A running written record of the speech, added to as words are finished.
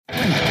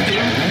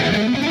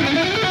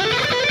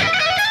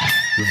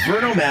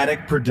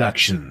Vernomatic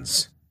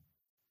Productions.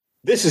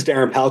 This is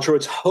Darren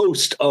Paltrowitz,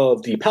 host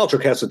of the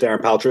Paltrowcast with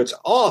Darren Paltrowitz,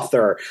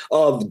 author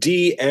of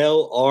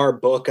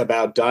DLR book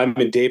about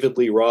Diamond David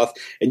Lee Roth,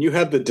 and you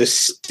have the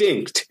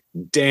distinct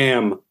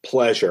damn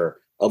pleasure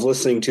of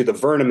listening to the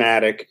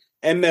Vernomatic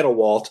and Metal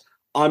Walt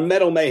on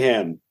Metal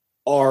Mayhem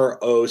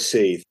ROC.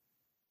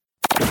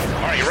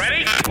 Are you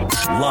ready?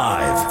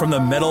 Live from the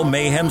Metal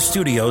Mayhem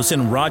Studios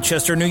in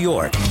Rochester, New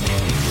York.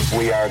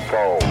 We are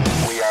gold.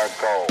 We are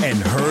gold. And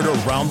heard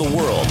around the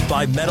world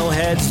by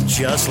metalheads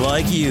just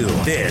like you.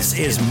 This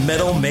is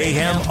Metal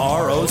Mayhem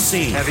ROC.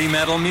 Heavy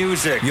metal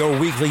music. Your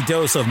weekly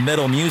dose of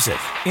metal music,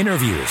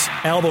 interviews,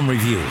 album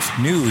reviews,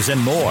 news,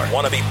 and more.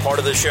 Want to be part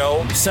of the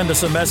show? Send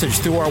us a message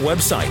through our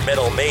website,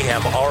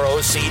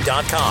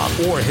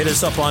 metalmayhemroc.com, or hit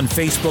us up on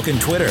Facebook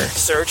and Twitter.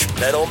 Search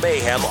Metal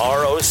Mayhem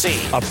ROC,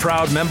 a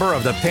proud member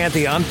of the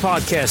Pantheon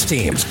podcast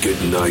team. It's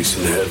getting nice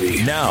and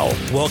heavy. Now,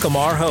 welcome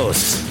our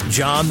hosts,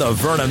 John the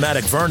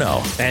Vernomatic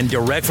Verno, and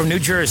direct from New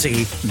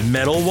Jersey,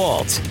 Metal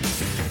Walt.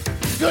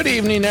 Good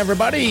evening,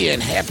 everybody,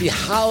 and happy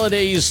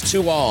holidays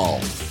to all.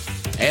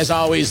 As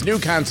always, new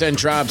content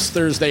drops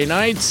Thursday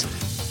nights.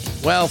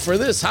 Well, for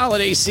this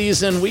holiday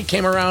season, we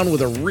came around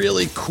with a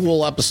really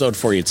cool episode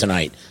for you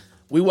tonight.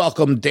 We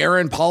welcome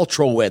Darren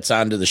Paltrowitz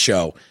onto the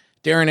show.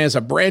 Darren has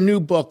a brand new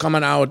book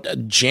coming out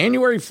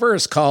January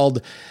 1st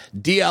called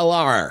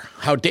DLR,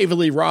 How David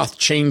Lee Roth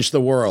Changed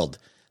the World.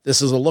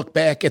 This is a look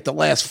back at the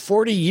last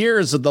 40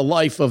 years of the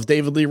life of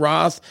David Lee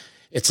Roth.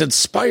 It's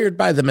inspired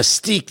by the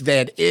mystique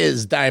that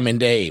is Diamond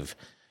Dave.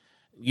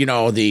 You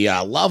know, the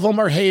love him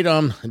or hate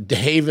him,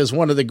 Dave is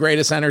one of the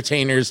greatest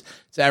entertainers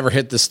to ever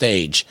hit the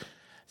stage.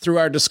 Through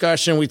our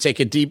discussion, we take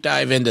a deep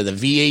dive into the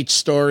VH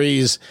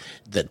stories,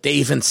 the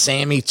Dave and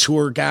Sammy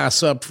tour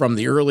gossip from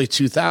the early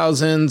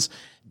 2000s,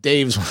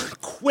 Dave's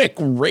quick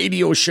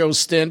radio show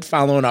stint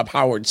following up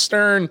Howard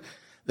Stern,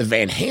 the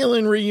Van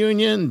Halen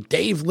reunion,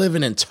 Dave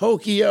living in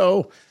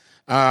Tokyo,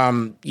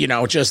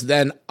 just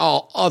then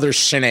all other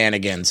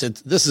shenanigans.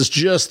 This is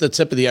just the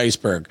tip of the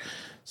iceberg.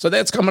 So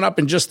that's coming up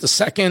in just a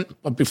second.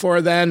 But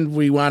before then,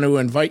 we want to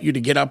invite you to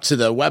get up to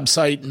the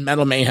website,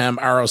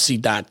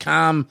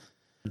 metalmayhemroc.com.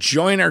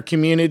 Join our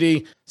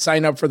community,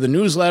 sign up for the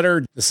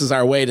newsletter. This is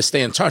our way to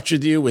stay in touch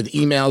with you with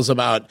emails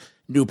about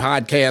new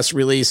podcast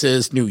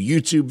releases, new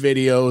YouTube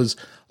videos,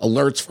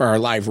 alerts for our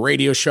live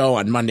radio show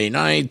on Monday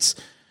nights,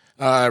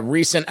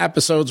 recent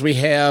episodes we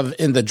have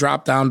in the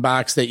drop-down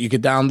box that you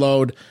could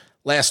download.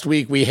 Last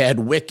week, we had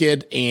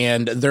Wicked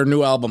and their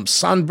new album,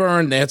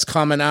 Sunburn. That's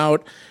coming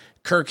out.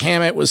 Kirk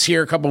Hammett was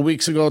here a couple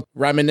weeks ago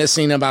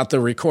reminiscing about the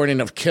recording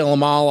of Kill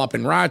 'Em All up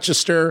in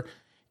Rochester.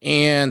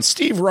 And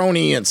Steve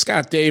Roney and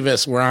Scott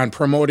Davis were on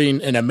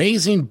promoting an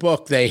amazing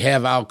book they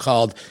have out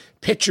called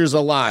Pictures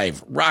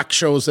Alive, Rock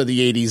Shows of the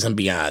 80s and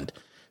Beyond.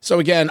 So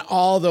again,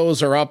 all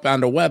those are up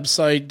on the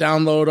website.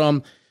 Download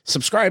them,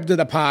 subscribe to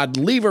the pod,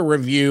 leave a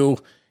review,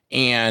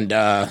 and,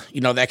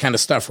 that kind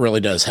of stuff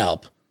really does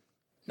help.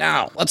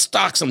 Now, let's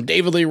talk some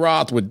David Lee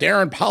Roth with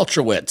Darren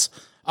Paltrowitz,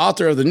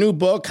 author of the new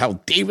book, How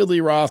David Lee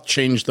Roth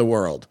Changed the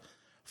World.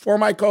 For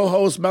my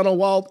co-host, Metal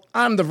Walt,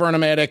 I'm the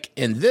Vernomatic,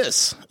 and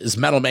this is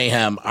Metal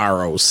Mayhem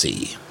ROC.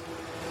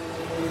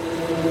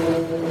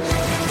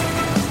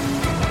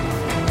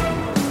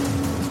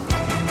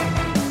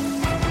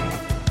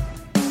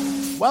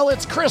 Well,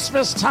 it's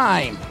Christmas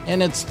time,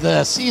 and it's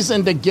the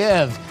season to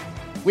give.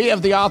 We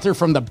have the author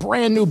from the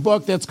brand new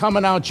book that's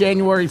coming out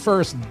January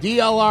 1st,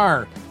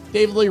 DLR,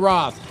 David Lee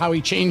Roth, How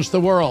He Changed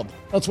the World.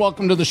 Let's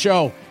welcome to the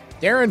show,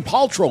 Darren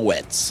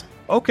Paltrowitz.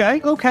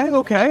 Okay.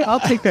 I'll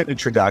take that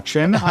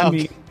introduction. I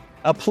mean,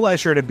 a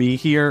pleasure to be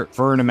here,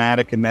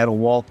 Vernomatic and Metal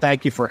Walt.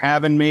 Thank you for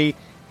having me.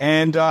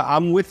 And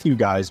I'm with you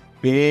guys.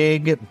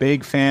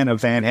 Big fan of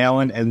Van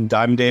Halen and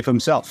Diamond Dave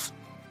himself.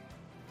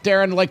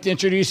 Darren, I'd like to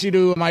introduce you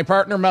to my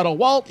partner, Metal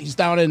Walt. He's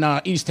down in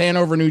East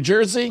Hanover, New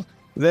Jersey.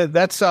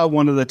 That's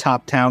one of the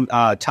top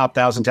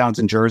 1,000 towns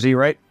in Jersey,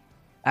 right?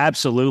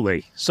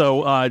 Absolutely.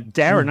 So,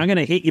 Darren, I'm going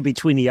to hit you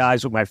between the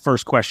eyes with my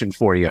first question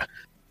for you.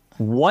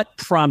 What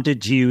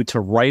prompted you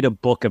to write a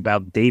book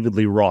about David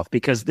Lee Roth?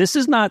 Because this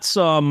is not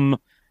some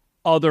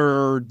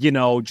other,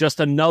 just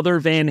another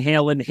Van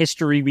Halen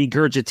history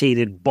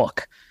regurgitated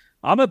book.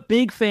 I'm a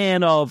big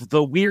fan of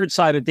the weird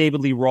side of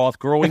David Lee Roth.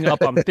 Growing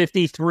up, I'm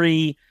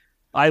 53.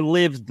 I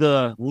lived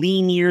the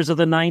lean years of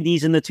the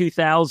 90s and the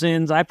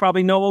 2000s. I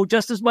probably know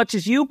just as much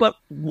as you, but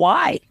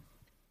why?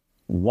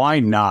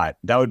 Why not?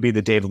 That would be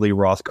the David Lee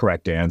Roth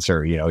correct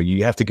answer.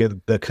 You have to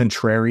get the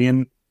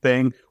contrarian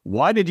thing.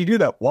 Why did you do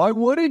that? Why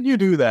wouldn't you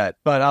do that?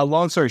 But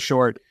long story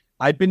short,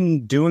 I've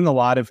been doing a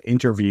lot of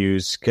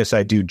interviews because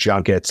I do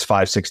junkets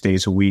 5-6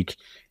 days a week.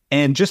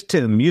 And just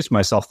to amuse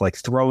myself, like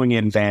throwing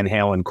in Van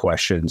Halen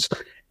questions.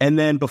 And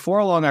then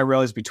before long, I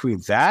realized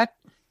between that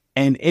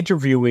and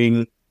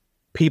interviewing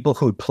people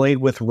who played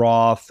with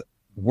Roth,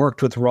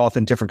 worked with Roth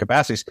in different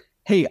capacities,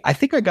 hey, I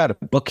think I got a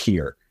book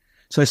here.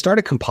 So I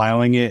started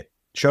compiling it,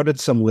 showed it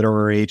to some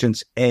literary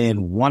agents,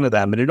 and one of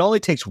them, and it only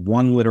takes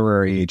one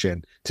literary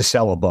agent to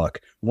sell a book.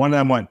 One of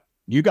them went,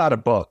 you got a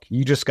book.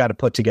 You just got to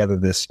put together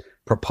this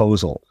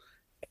proposal.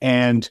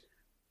 And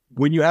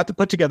when you have to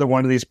put together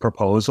one of these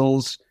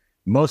proposals,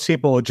 most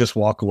people would just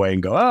walk away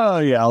and go, oh,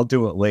 yeah, I'll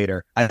do it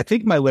later. I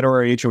think my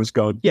literary agent was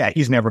going, yeah,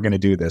 he's never going to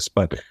do this,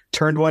 but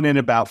turned one in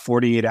about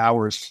 48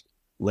 hours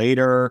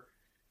later.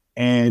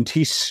 And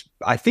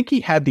I think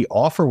he had the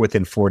offer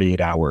within 48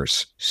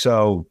 hours.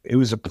 So it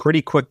was a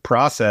pretty quick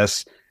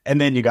process. And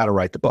then you got to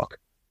write the book.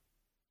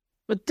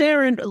 But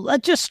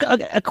Darren, just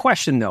a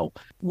question, though.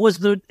 Was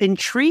the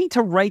intrigue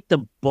to write the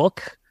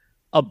book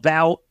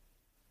about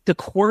the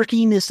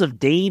quirkiness of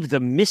Dave, the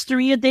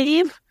mystery of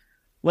Dave?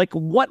 Like,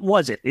 what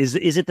was it? Is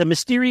it the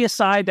mysterious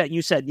side that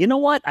you said, you know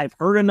what? I've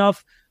heard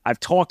enough. I've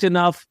talked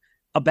enough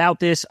about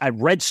this.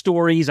 I've read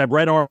stories. I've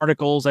read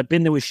articles. I've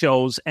been to his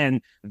shows.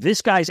 And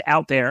this guy's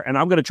out there, and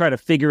I'm going to try to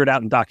figure it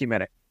out and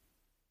document it.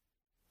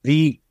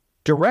 The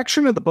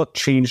direction of the book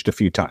changed a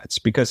few times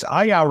because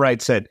I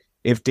outright said,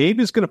 if Dave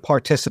is going to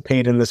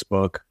participate in this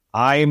book,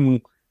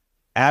 I'm,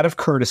 out of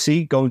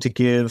courtesy, going to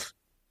give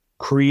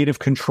creative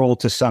control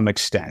to some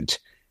extent.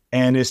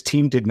 And his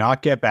team did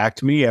not get back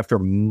to me after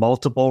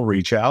multiple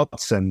reach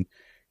outs and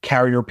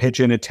carrier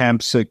pigeon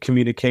attempts at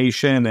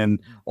communication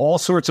and all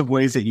sorts of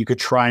ways that you could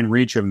try and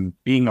reach him,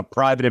 being a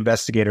private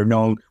investigator,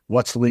 knowing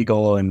what's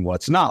legal and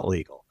what's not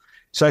legal.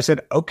 So I said,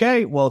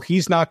 okay, well,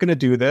 he's not going to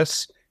do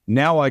this.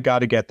 Now I got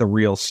to get the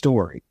real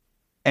story.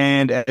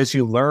 And as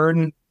you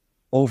learn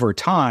over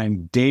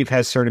time, Dave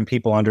has certain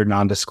people under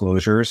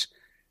non-disclosures.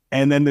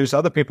 And then there's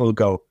other people who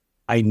go,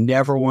 I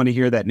never want to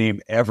hear that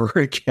name ever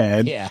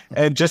again. Yeah.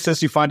 And just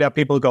as you find out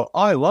people who go, oh,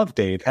 I love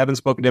Dave, haven't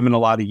spoken to him in a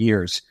lot of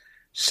years.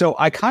 So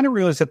I kind of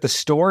realized that the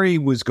story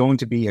was going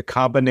to be a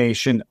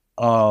combination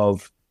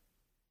of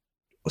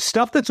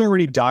stuff that's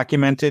already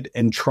documented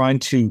and trying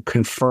to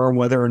confirm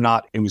whether or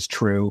not it was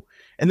true.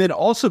 And then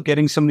also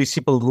getting some of these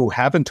people who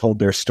haven't told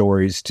their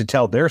stories to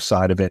tell their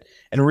side of it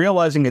and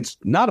realizing it's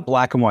not a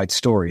black and white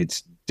story.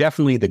 It's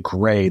definitely the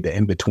gray, the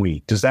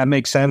in-between. Does that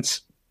make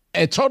sense?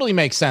 It totally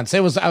makes sense.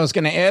 I was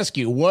going to ask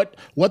you, what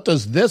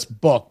does this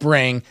book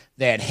bring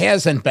that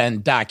hasn't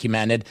been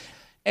documented?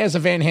 As a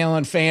Van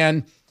Halen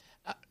fan,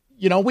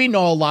 we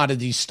know a lot of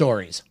these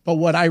stories, but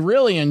what I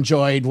really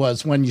enjoyed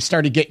was when you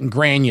started getting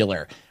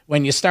granular,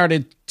 when you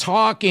started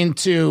talking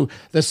to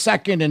the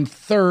second and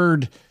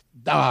third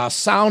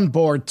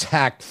soundboard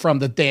tech from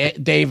the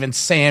Dave and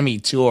Sammy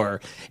tour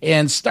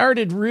and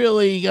started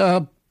really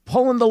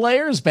pulling the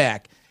layers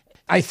back.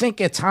 I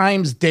think at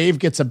times Dave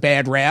gets a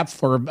bad rap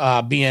for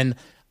being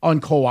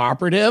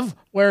uncooperative,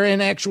 where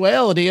in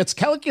actuality it's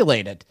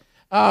calculated.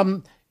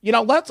 I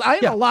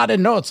have a lot of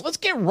notes. Let's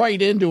get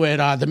right into it.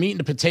 The meat and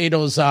the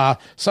potatoes.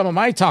 Some of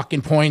my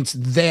talking points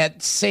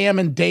that Sam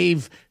and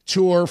Dave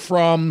tour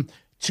from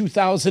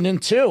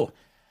 2002.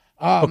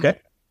 Okay.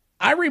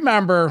 I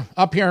remember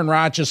up here in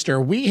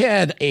Rochester, we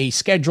had a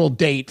scheduled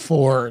date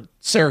for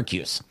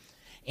Syracuse.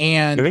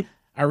 And okay.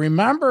 I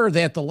remember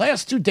that the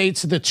last two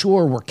dates of the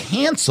tour were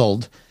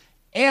canceled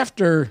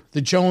after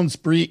the Jones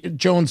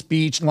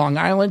Beach, Long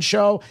Island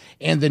show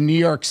and the New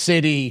York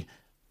City,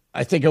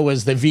 I think it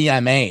was the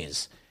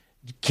VMAs.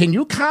 Can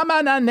you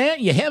comment on that?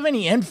 You have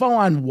any info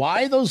on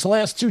why those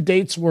last two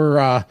dates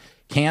were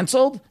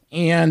canceled?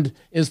 And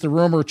is the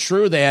rumor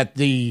true that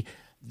the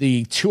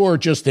tour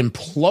just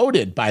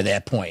imploded by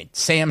that point?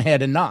 Sam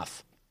had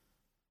enough.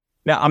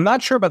 Now, I'm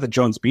not sure about the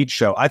Jones Beach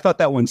show. I thought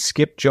that one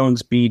skipped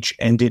Jones Beach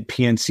and did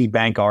PNC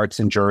Bank Arts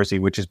in Jersey,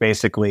 which is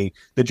basically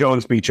the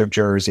Jones Beach of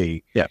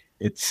Jersey. Yeah.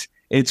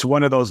 It's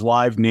one of those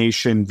Live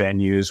Nation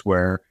venues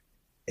where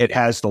it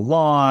has the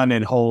lawn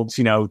and holds,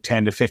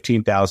 10 to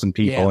 15,000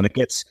 people, and it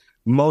gets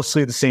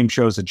mostly the same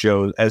shows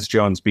as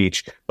Jones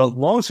Beach. But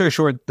long story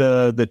short,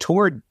 the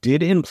tour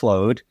did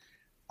implode.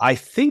 I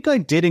think I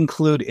did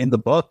include in the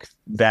book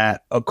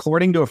that,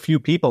 according to a few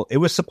people, it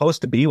was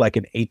supposed to be like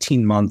an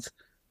 18-month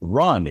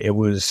run. It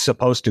was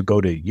supposed to go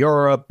to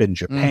Europe and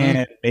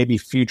Japan, maybe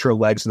future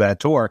legs of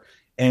that tour.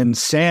 And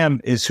Sam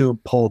is who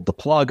pulled the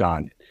plug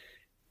on it.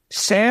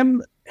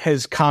 Sam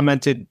has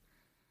commented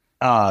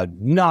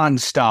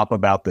nonstop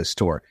about this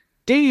tour.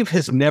 Dave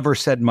has never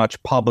said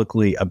much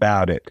publicly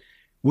about it.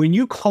 When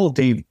you call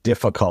Dave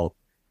difficult,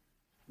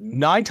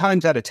 9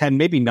 times out of 10,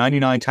 maybe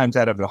 99 times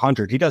out of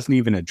 100, he doesn't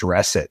even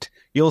address it.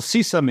 You'll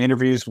see some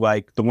interviews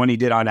like the one he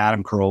did on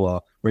Adam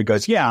Carolla where he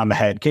goes, yeah, I'm a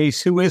head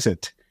case. Who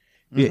isn't?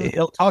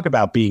 He'll talk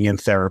about being in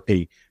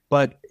therapy.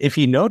 But if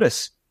you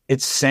notice,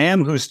 it's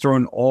Sam who's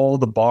thrown all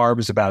the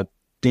barbs about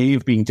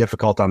Dave being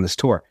difficult on this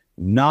tour,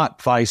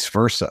 not vice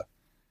versa.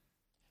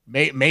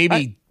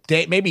 Maybe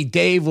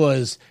Dave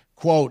was,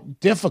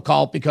 quote,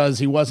 difficult because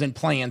he wasn't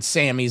playing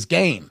Sammy's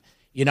game.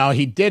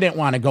 He didn't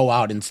want to go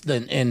out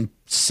and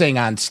sing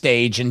on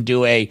stage and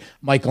do a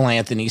Michael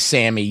Anthony,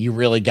 Sammy, you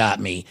really got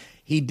me.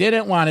 He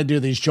didn't want to do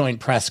these joint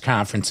press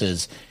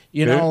conferences.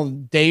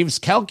 Dave's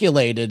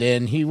calculated,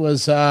 and he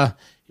wasn't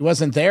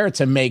there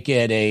to make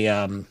it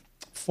a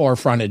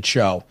four-fronted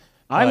show.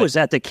 I was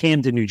at the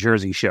Camden, New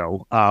Jersey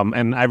show,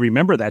 and I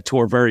remember that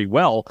tour very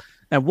well.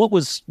 And what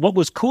was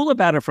cool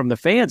about it from the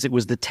fans, it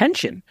was the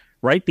tension,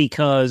 right?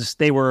 Because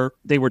they were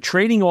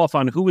trading off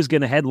on who was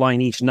going to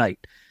headline each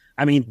night.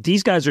 I mean,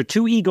 these guys are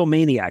two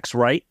egomaniacs,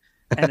 right?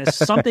 And as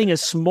something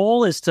as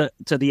small as to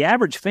the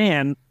average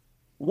fan,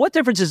 what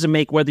difference does it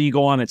make whether you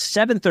go on at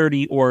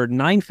 7:30 or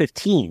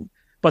 9:15?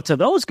 But to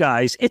those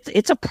guys,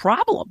 it's a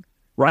problem,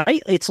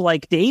 right? It's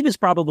like Dave is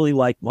probably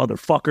like,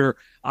 motherfucker,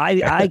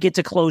 I get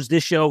to close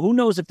this show. Who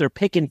knows if they're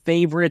picking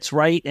favorites,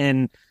 right?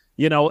 And,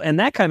 and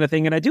that kind of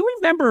thing. And I do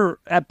remember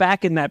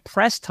back in that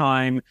press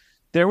time,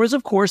 there was,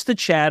 of course, the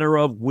chatter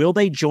of will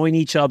they join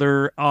each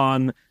other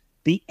on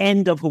the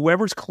end of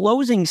whoever's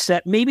closing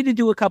set, maybe to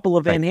do a couple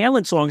of Van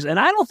Halen songs. And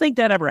I don't think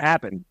that ever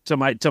happened to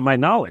my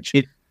knowledge.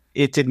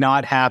 It did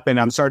not happen.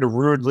 I'm sorry to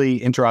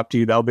rudely interrupt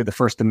you. That'll be the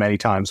first of many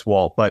times,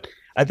 Walt. But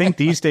I think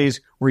these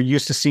days we're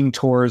used to seeing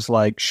tours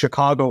like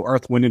Chicago,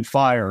 Earth, Wind, and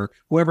Fire,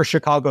 whoever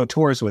Chicago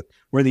tours with,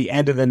 where the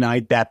end of the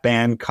night that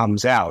band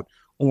comes out.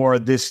 Or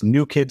this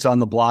New Kids on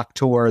the Block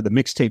tour, the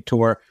mixtape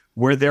tour,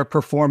 where they're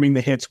performing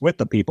the hits with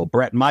the people.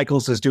 Bret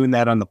Michaels is doing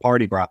that on the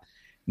Party Rock.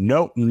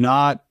 Nope,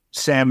 not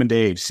Sam and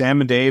Dave.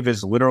 Sam and Dave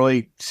is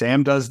literally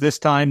Sam does this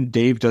time,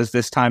 Dave does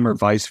this time, or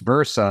vice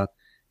versa.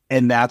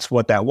 And that's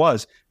what that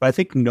was. But I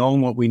think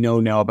knowing what we know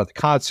now about the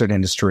concert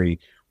industry,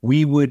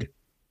 we would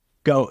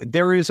go,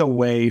 there is a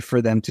way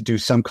for them to do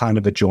some kind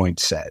of a joint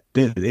set.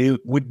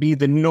 It would be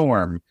the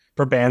norm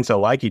for bands that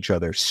like each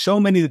other. So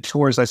many of the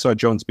tours I saw at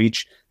Jones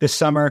Beach this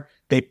summer,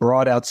 they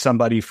brought out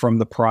somebody from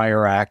the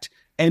prior act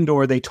and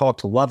or they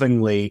talked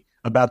lovingly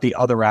about the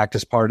other act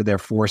as part of their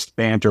forced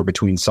banter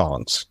between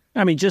songs.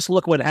 I mean, just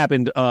look what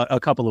happened a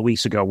couple of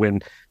weeks ago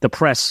when the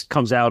press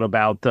comes out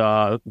about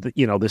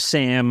the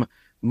Sam,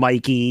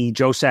 Mikey,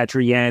 Joe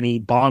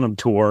Satriani, Bonham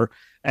tour,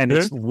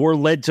 and we're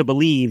led to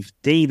believe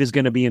Dave is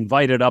going to be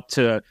invited up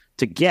to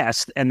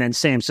guest, and then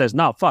Sam says,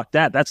 "No, fuck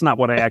that. That's not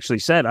what I actually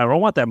said. I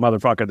don't want that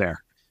motherfucker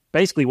there."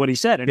 Basically, what he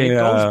said, and it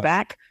goes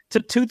back to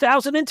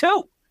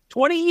 2002,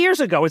 20 years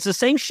ago. It's the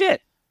same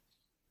shit.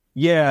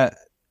 Yeah,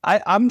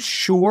 I'm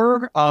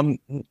sure.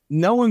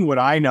 Knowing what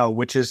I know,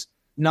 which is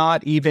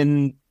not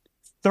even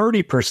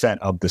 30%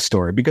 of the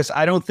story, because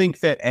I don't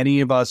think that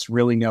any of us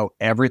really know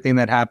everything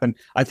that happened.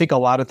 I think a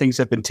lot of things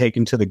have been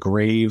taken to the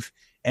grave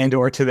and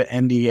or to the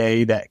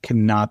NDA that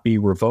cannot be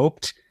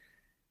revoked.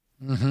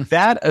 Mm-hmm.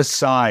 That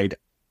aside,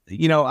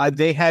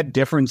 they had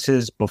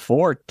differences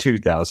before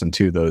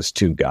 2002, those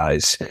two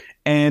guys.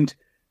 And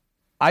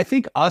I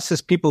think us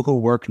as people who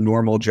work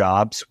normal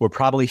jobs would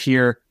probably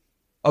hear,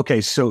 okay,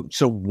 so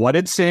what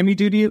did Sammy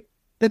do to you?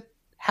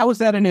 How is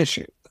that an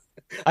issue?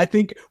 I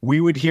think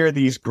we would hear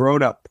these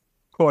grown-up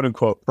quote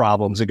unquote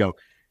problems and go,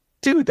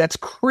 dude, that's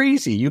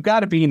crazy. You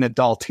got to be an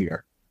adult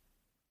here.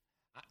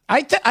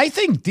 I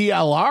think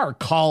DLR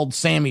called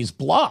Sammy's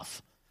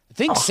bluff. I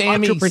think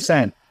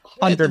 100%.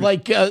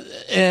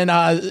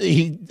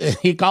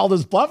 He called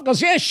his bluff and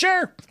goes, yeah,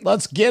 sure.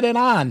 Let's get it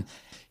on.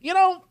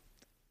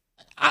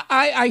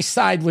 I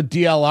side with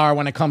DLR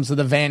when it comes to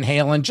the Van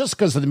Halen just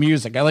because of the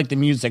music. I like the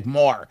music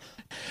more.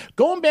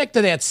 Going back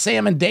to that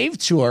Sam and Dave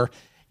tour,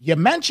 you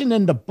mentioned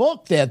in the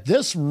book that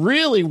this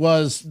really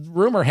was,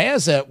 rumor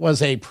has it,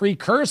 was a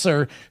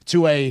precursor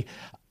to a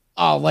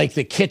like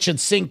the kitchen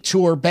sink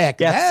tour back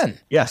then.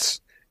 Yes,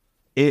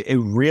 it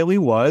really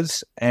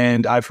was.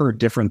 And I've heard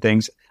different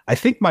things. I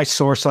think my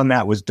source on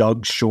that was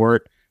Doug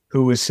Short,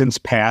 who has since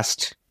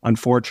passed,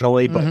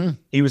 unfortunately, but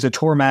he was a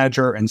tour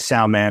manager and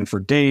sound man for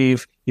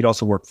Dave. He'd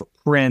also worked for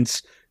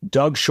Prince.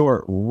 Doug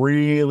Short,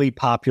 really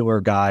popular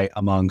guy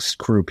amongst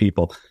crew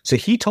people. So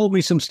he told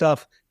me some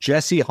stuff.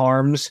 Jesse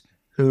Harms,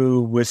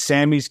 who was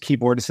Sammy's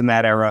keyboardist in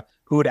that era,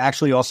 who had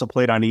actually also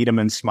played on Eat 'Em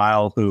and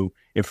Smile, who,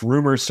 if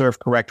rumors serve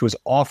correct, was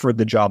offered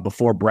the job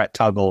before Brett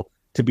Tuggle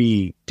to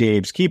be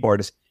Dave's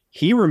keyboardist.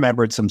 He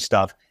remembered some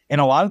stuff. And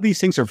a lot of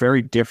these things are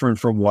very different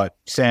from what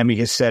Sammy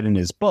has said in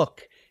his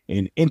book,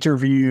 in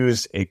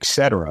interviews,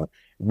 etc.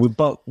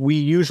 But we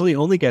usually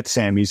only get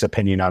Sammy's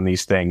opinion on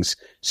these things.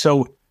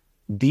 So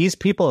these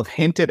people have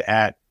hinted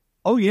at,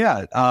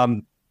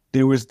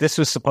 this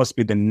was supposed to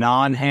be the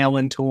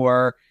non-Halen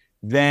tour.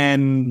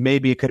 Then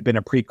maybe it could have been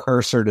a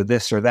precursor to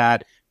this or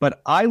that.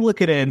 But I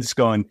look at it and it's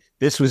going,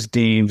 this was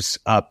Dave's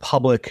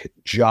public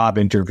job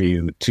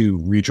interview to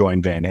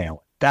rejoin Van Halen.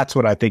 That's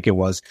what I think it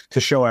was, to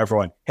show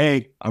everyone,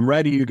 hey, I'm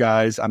ready, you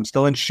guys. I'm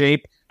still in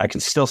shape. I can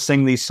still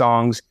sing these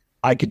songs.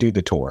 I could do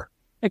the tour.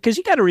 Because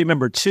you got to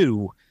remember,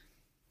 too,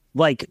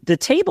 like the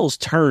tables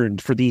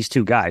turned for these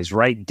two guys,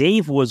 right?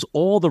 Dave was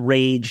all the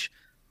rage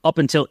up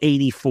until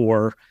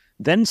 84.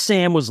 Then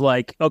Sam was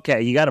like, okay,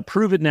 you got to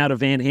prove it now to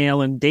Van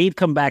Halen. Dave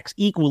come back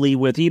equally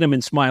with Eat 'Em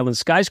and Smile and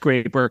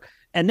Skyscraper.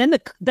 And then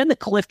the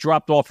cliff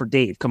dropped off for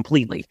Dave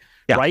completely,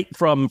 right?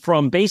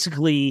 From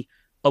basically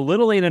A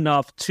Little Ain't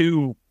Enough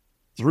to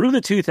through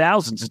the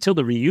 2000s until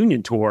the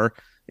reunion tour.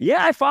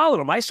 Yeah, I followed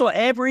him. I saw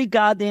every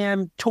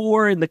goddamn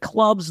tour in the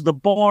clubs, the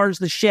bars,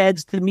 the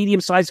sheds, the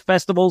medium-sized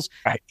festivals.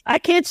 Right. I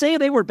can't say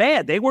they were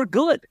bad. They were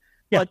good.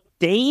 Yeah. But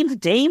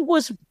Dave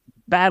was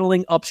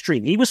battling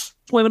upstream. He was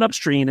swimming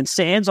upstream, and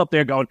Sam's up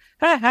there going,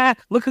 ha ha,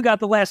 look who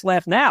got the last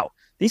laugh now.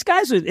 These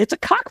guys, it's a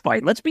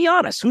cockfight. Let's be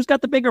honest. Who's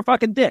got the bigger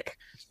fucking dick?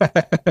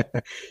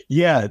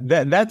 Yeah,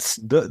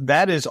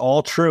 that is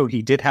all true.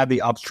 He did have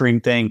the upstream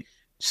thing.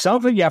 Some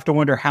of it you have to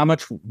wonder how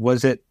much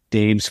was it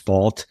Dave's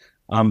fault.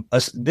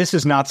 This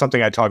is not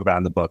something I talk about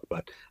in the book,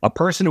 but a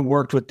person who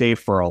worked with Dave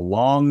for a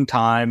long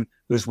time,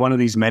 who's one of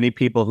these many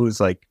people who's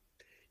like,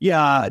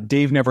 yeah,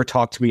 Dave never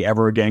talked to me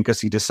ever again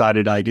because he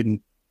decided I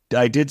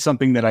did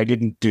something that I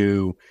didn't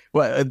do.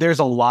 Well, there's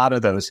a lot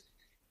of those.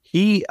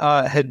 He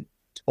had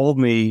told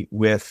me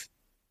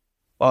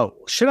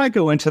should I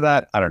go into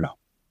that? I don't know.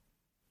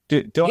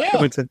 I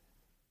go into?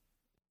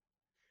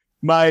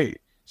 My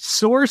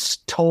source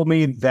told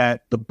me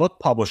that the book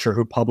publisher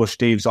who published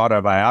Dave's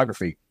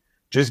autobiography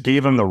just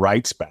gave him the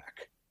rights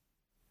back.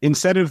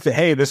 Instead of,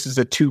 hey, this is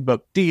a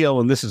 2-book deal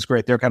and this is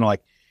great, they're kind of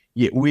like,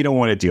 yeah, we don't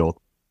want to deal with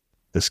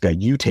this guy.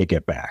 You take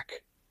it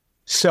back.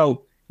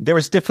 So there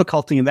was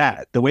difficulty in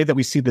that. The way that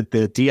we see that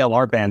the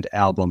DLR Band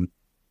album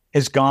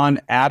has gone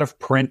out of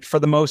print for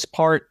the most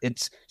part.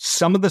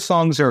 Some of the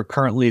songs are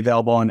currently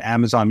available on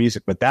Amazon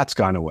Music, but that's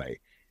gone away.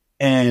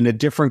 And A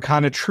Different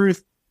Kind of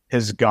Truth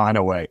has gone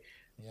away.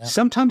 Yeah.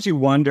 Sometimes you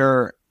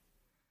wonder,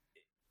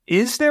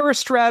 is there a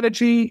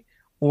strategy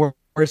or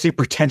is he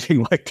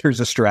pretending like there's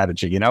a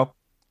strategy, you know?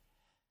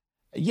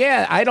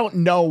 Yeah, I don't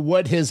know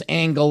what his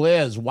angle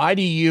is. Why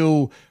do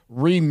you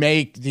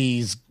remake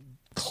these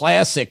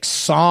classic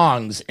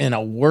songs in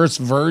a worse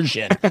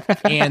version?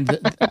 and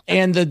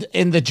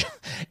the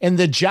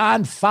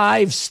John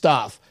 5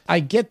 stuff. I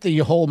get the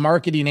whole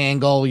marketing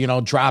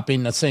angle,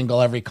 dropping a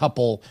single every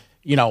couple,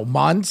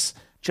 months.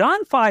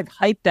 John 5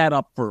 hyped that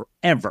up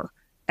forever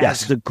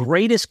as the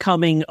greatest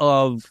coming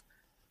of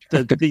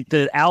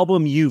the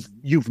album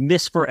you've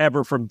missed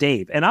forever from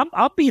Dave. And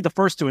I'll be the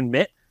first to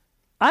admit,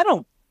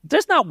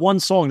 there's not one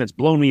song that's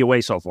blown me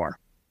away so far.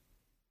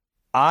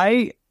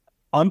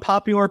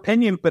 Unpopular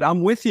opinion, but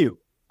I'm with you.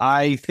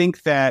 I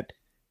think that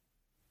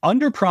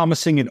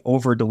under-promising and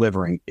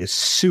over-delivering is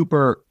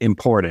super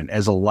important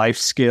as a life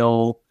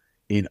skill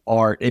in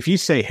art. If you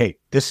say, hey,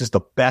 this is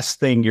the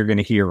best thing you're going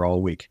to hear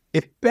all week,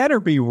 it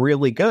better be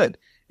really good.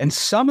 And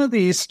some of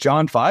these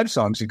John 5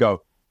 songs, you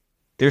go,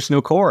 there's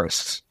no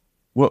chorus.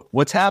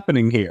 What's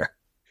happening here?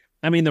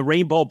 I mean, the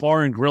Rainbow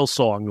Bar and Grill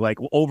song, like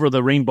Over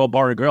the Rainbow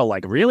Bar and Grill,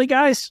 like, really,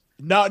 guys?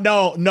 No.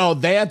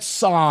 That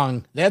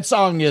song that's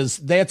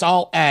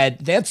all Ed.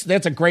 That's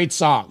a great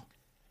song.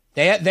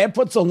 That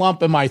puts a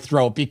lump in my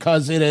throat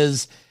because it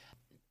is,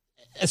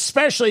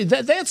 especially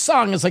that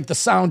song is like the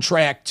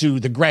soundtrack to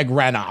the Greg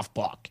Renoff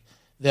book,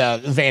 the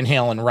Van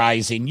Halen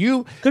Rising.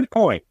 Good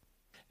point.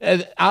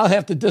 I'll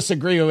have to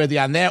disagree with you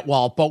on that,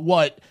 Walt. But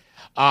what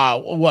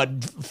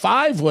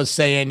 5 was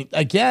saying,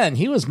 again,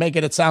 he was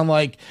making it sound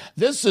like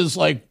this is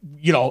like,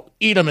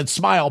 Eat 'em and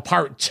Smile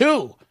Part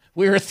 2.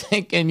 We were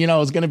thinking, it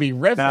was going to be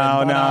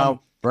riffing. No,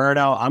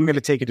 Berno, I'm going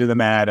to take it to the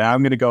mat.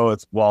 I'm going to go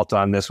with Walt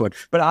on this one.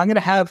 But I'm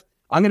going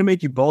to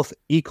make you both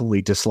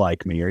equally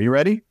dislike me. Are you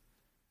ready?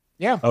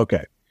 Yeah.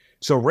 Okay.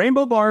 So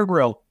Rainbow Bar and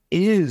Grill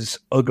is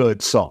a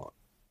good song,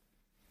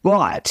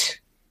 but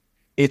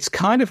it's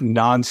kind of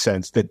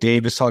nonsense that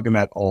Dave is talking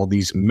about all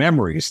these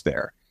memories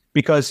there.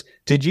 Because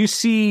did you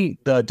see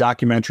the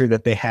documentary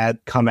that they had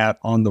come out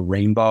on the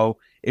Rainbow?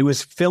 It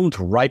was filmed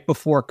right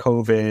before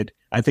COVID.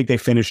 I think they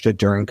finished it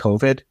during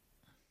COVID.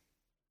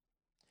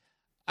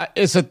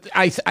 Is it?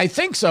 I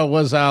think so.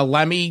 Was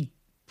Lemmy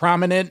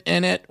prominent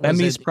in it?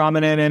 Lemmy's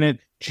prominent in it.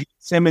 Gene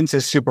Simmons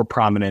is super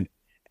prominent.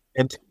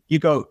 And you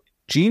go,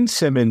 Gene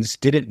Simmons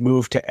didn't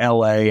move to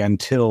LA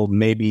until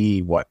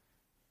maybe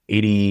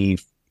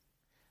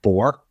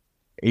 84,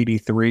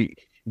 83.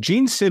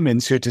 Gene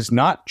Simmons, who does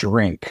not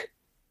drink.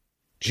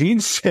 Gene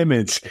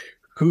Simmons,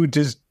 who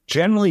does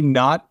generally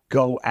not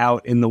go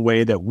out in the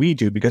way that we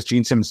do, because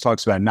Gene Simmons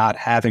talks about not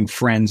having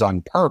friends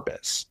on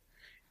purpose.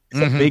 It's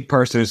a big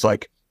person who's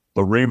like,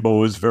 the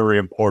Rainbow is very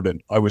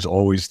important. I was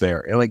always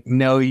there. And like,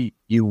 no,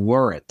 you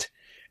weren't.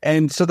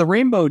 And so the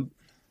Rainbow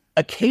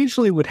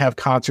occasionally would have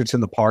concerts in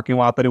the parking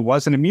lot, but it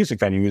wasn't a music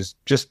venue. It was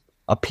just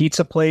a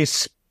pizza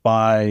place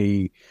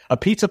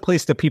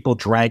that people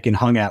drank and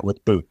hung out with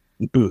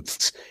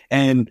booths.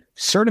 And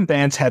certain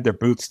bands had their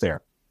booths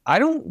there. I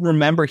don't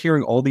remember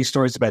hearing all these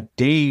stories about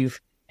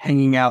Dave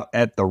hanging out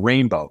at the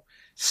Rainbow.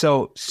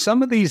 So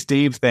some of these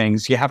Dave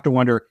things, you have to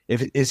wonder,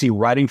 is he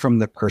writing from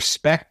the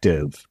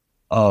perspective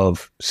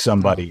of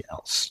somebody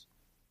else?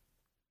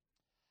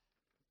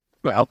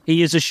 Well,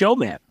 he is a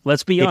showman.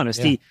 Let's be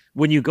honest. Yeah.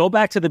 When you go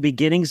back to the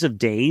beginnings of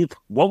Dave,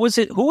 what was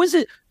it? Who was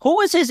it? Who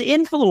was his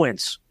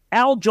influence?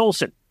 Al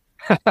Jolson.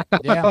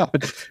 Yeah,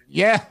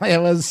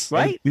 it was.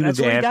 Right? That's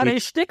where he got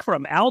his shtick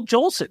from. Al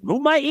Jolson, who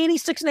my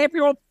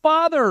 86-and-a-half-year-old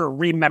father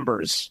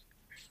remembers.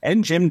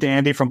 And Jim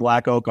Dandy from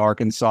Black Oak,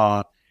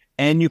 Arkansas.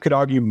 And you could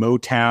argue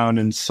Motown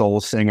and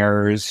soul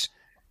singers.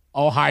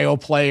 Ohio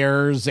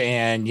players.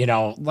 And,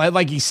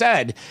 like he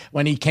said,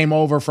 when he came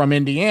over from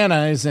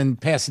Indiana, he's in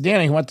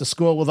Pasadena, he went to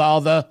school with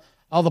all the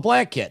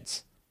black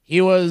kids.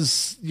 He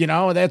was,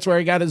 that's where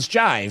he got his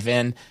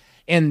jive.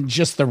 And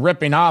just the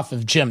ripping off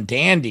of Jim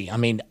Dandy. I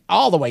mean,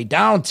 all the way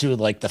down to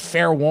like the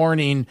Fair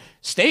Warning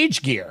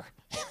stage gear.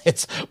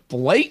 It's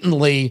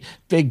blatantly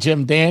big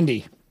Jim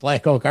Dandy,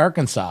 Black Oak,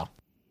 Arkansas.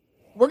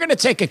 We're going to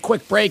take a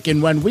quick break.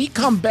 And when we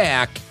come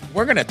back,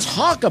 we're going to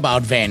talk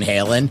about Van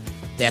Halen.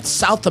 that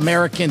South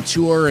American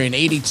tour in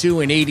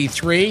 82 and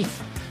 83,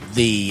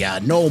 the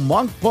No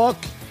Monk book,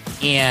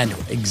 and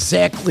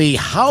exactly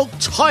how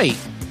tight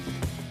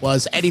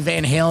was Eddie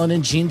Van Halen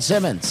and Gene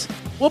Simmons.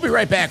 We'll be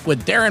right back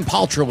with Darren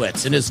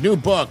Paltrowitz in his new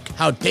book,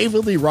 How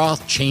David Lee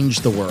Roth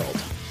Changed the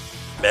World.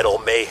 Metal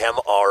Mayhem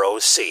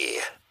ROC.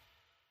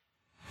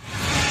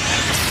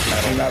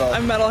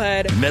 I'm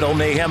Metalhead. Metal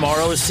Mayhem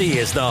ROC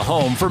is the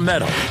home for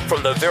metal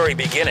from the very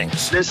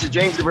beginnings. This is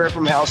James DeBerre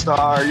from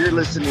Hellstar. You're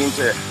listening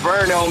to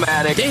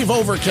Burn-O-Matic. Dave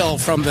Overkill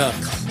from the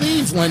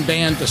Cleveland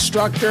band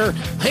Destructor.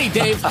 Hey,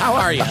 Dave, how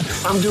are you?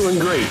 I'm doing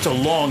great. To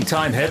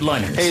longtime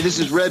headliners. Hey, this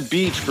is Red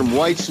Beach from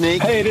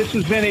Whitesnake. Hey, this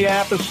is Vinny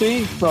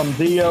Appice from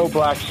Dio,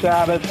 Black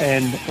Sabbath,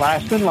 and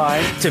Last in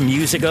Line. To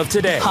music of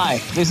today. Hi,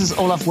 this is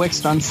Olaf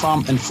Wickstrand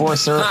from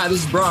Enforcer. Hi,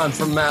 this is Braun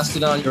from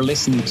Mastodon. You're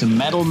listening to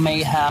Metal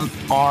Mayhem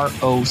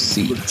ROC.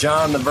 With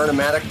John the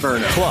Burn-O-Matic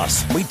Burner.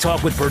 Plus, we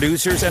talk with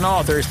producers and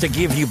authors to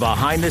give you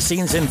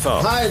behind-the-scenes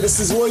info. Hi, this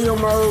is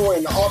William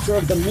Irwin, author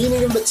of The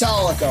Meaning of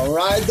Metallica,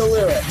 Ride the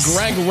Lyrics.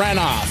 Greg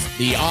Renoff,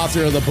 the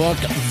author of the book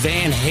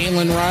Van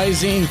Halen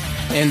Rising,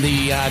 and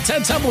the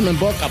Ted Templeman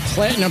book, A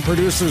Platinum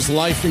Producer's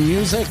Life in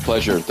Music.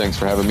 Pleasure. Thanks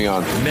for having me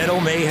on.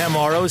 Metal Mayhem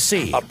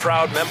ROC, a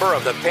proud member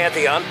of the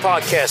Pantheon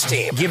podcast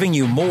team, giving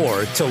you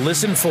more to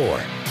listen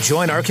for.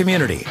 Join our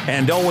community,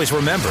 and always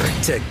remember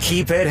to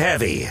keep it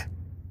heavy.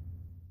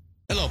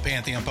 Hello,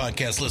 Pantheon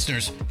podcast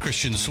listeners.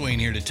 Christian Swain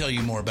here to tell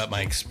you more about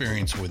my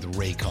experience with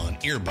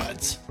Raycon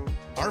earbuds.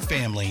 Our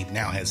family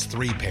now has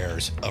 3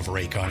 pairs of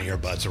Raycon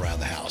earbuds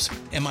around the house,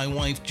 and my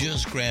wife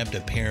just grabbed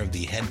a pair of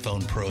the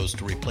Headphone Pros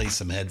to replace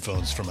some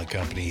headphones from a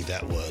company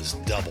that was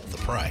double the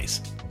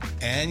price.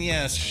 And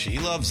yes, she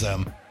loves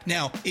them.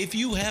 Now, if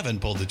you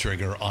haven't pulled the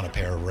trigger on a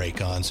pair of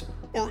Raycons,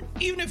 or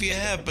even if you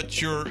have, but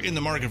you're in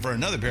the market for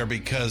another pair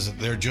because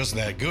they're just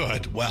that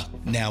good, well,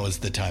 now is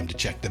the time to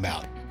check them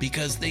out,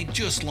 because they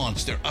just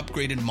launched their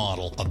upgraded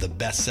model of the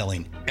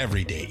best-selling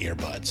everyday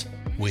earbuds.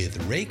 With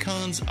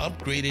Raycon's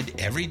upgraded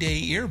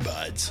everyday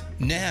earbuds,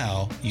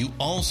 now you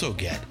also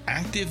get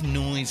active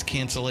noise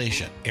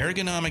cancellation,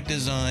 ergonomic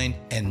design,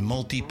 and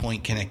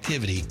multi-point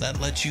connectivity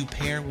that lets you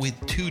pair with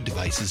 2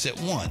 devices at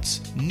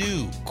once.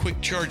 New quick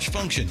charge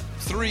function,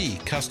 3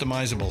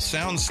 customizable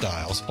sound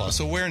styles, plus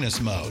awareness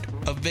mode.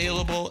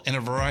 Available in a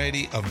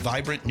variety of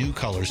vibrant new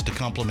colors to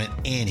complement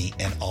any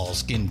and all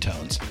skin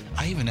tones.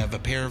 I even have a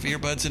pair of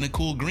earbuds in a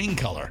cool green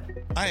color.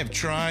 I have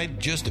tried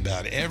just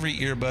about every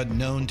earbud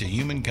known to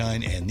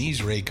humankind, and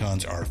these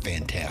Raycons are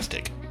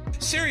fantastic.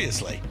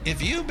 Seriously,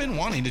 if you've been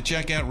wanting to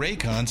check out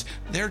Raycons,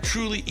 there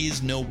truly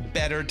is no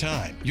better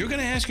time. You're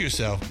going to ask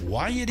yourself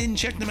why you didn't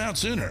check them out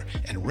sooner,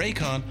 and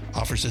Raycon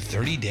offers a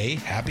 30-day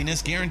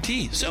happiness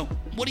guarantee. So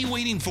what are you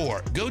waiting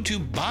for? Go to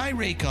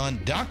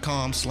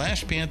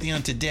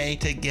buyraycon.com/Pantheon today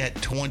to get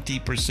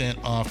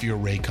 20% off your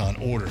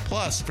Raycon order,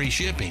 plus free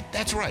shipping.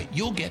 That's right,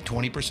 you'll get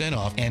 20%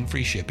 off and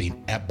free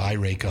shipping at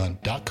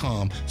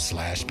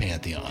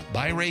buyraycon.com/Pantheon.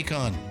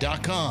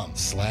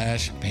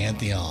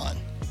 buyraycon.com/Pantheon.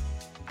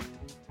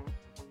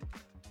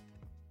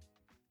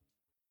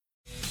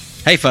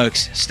 Hey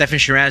folks, Stefan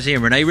Shirazi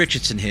and Renee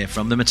Richardson here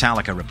from the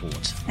Metallica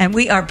Report. And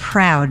we are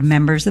proud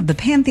members of the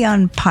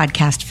Pantheon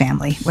podcast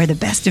family, where the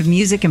best of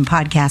music and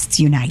podcasts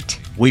unite.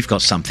 We've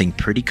got something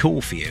pretty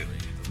cool for you.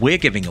 We're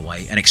giving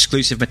away an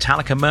exclusive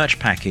Metallica merch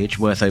package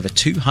worth over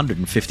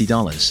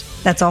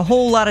 $250. That's a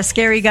whole lot of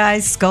Scary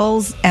Guys,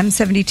 skulls,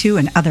 M72,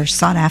 and other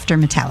sought-after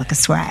Metallica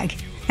swag.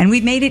 And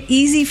we've made it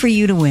easy for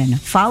you to win.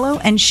 Follow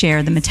and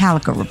share the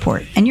Metallica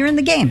Report, and you're in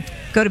the game.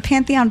 Go to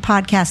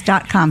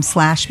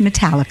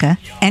pantheonpodcast.com/Metallica,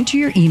 enter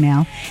your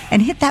email,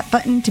 and hit that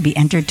button to be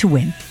entered to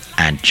win.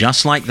 And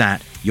just like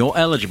that, you're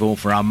eligible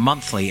for our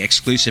monthly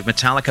exclusive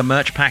Metallica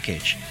merch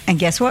package. And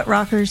guess what,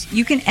 rockers?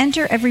 You can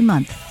enter every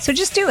month, so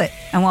just do it.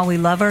 And while we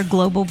love our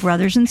global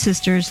brothers and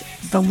sisters,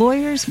 the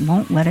lawyers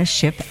won't let us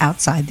ship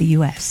outside the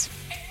U.S.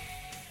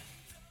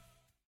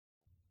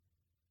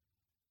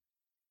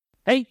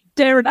 Hey,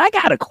 Darren, I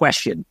got a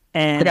question.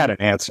 And I got an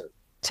answer.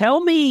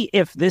 Tell me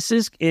if this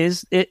is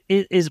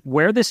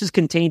where this is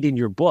contained in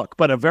your book,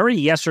 but a very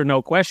yes or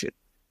no question.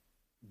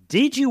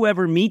 Did you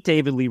ever meet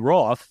David Lee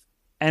Roth,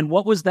 and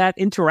what was that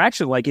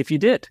interaction like if you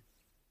did?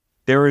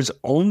 There is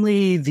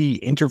only the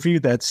interview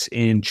that's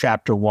in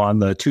Chapter 1,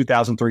 the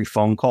 2003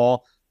 phone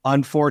call,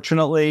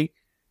 unfortunately,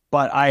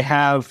 but I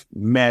have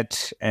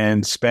met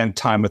and spent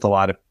time with a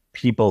lot of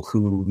people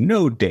who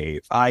know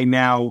Dave. I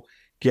now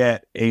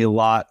get a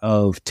lot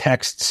of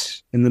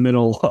texts in the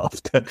middle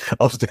of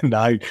the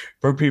night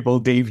from people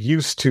Dave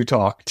used to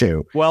talk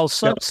to. Well,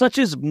 such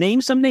as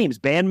name some names,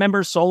 band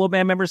members, solo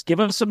band members.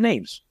 Give us some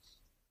names.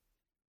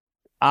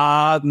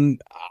 I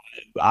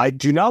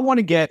do not want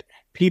to get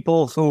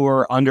people who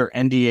are under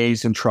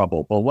NDAs in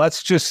trouble, but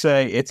let's just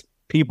say it's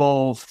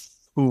people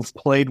who've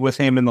played with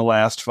him in the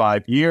last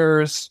 5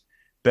 years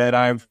that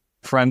I'm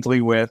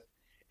friendly with.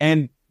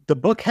 And the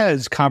book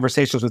has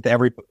conversations with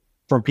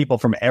from people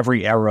from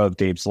every era of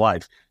Dave's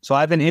life. So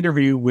I have an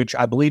interview, which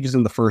I believe is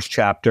in the first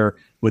chapter,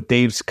 with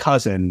Dave's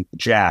cousin,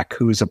 Jack,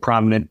 who is a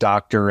prominent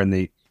doctor in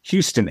the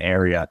Houston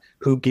area,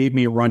 who gave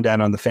me a rundown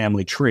on the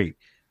family tree.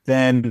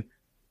 then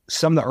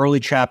some of the early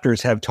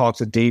chapters have talks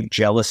with Dave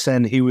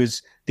Jellison. He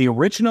was the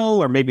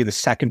original or maybe the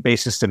second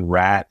bassist in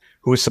Rat,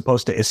 who was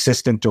supposed to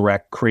assistant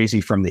direct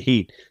Crazy from the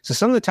Heat. So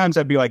some of the times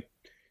I'd be like,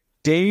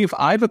 Dave,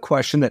 I have a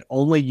question that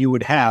only you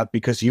would have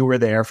because you were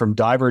there from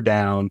Diver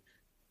Down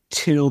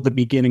till the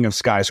beginning of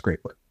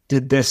Skyscraper.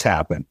 Did this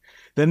happen?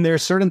 Then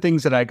there's certain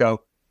things that I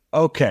go,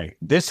 okay,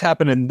 this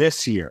happened in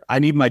this year. I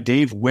need my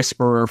Dave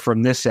Whisperer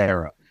from this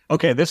era.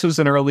 Okay, this was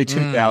an early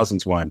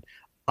 2000s one.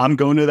 I'm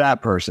going to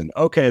that person.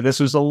 Okay, this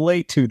was a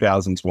late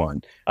 2000s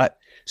one.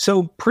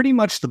 So pretty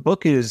much the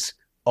book is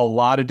a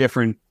lot of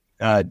different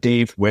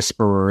Dave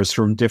Whisperers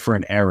from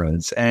different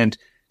eras. And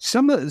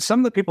some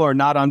of the people are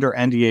not under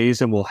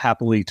NDAs and will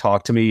happily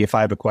talk to me if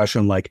I have a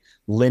question, like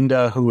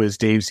Linda, who is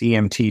Dave's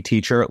EMT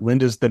teacher.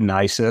 Linda's the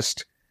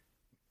nicest.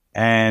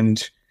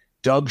 And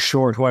Doug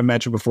Short, who I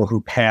mentioned before,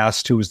 who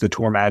passed, who was the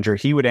tour manager,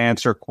 he would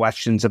answer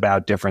questions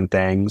about different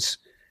things.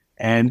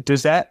 And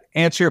does that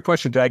answer your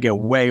question? Did I get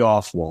way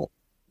off, Walt?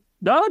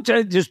 No,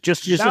 just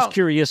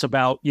curious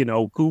about,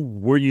 who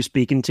were you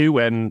speaking to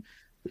and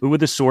who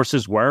the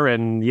sources were.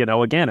 And,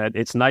 again,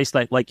 it's nice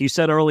that, like you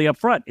said early up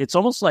front, it's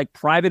almost like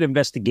private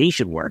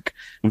investigation work,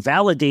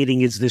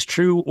 validating, is this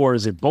true or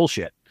is it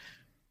bullshit?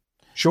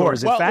 Sure. Or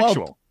is it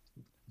factual? Well,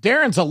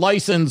 Darren's a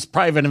licensed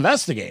private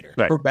investigator.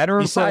 Right. For better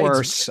or for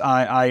worse,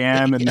 I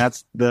am, and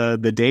that's the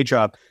day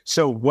job.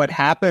 So what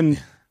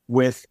happened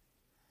with,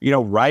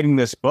 writing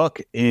this book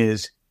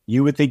is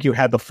you would think you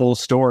had the full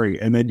story,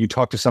 and then you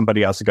talk to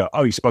somebody else and go,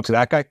 oh, you spoke to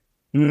that guy?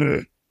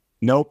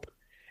 Nope.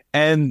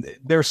 And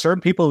there are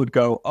certain people who would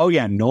go, oh,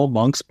 yeah, Noel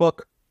Monk's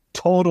book,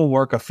 total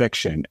work of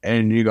fiction.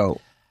 And you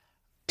go,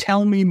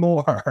 tell me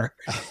more.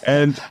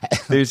 And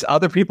there's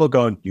other people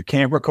going, you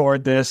can't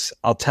record this.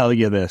 I'll tell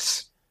you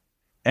this.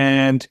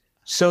 And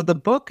so the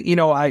book,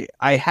 I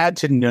had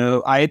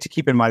to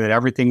keep in mind that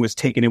everything was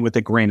taken in with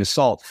a grain of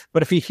salt.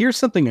 But if you hear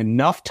something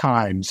enough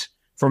times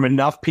from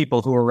enough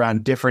people who are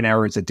around different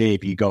eras of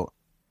Dave, you go,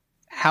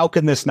 how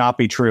can this not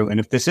be true? And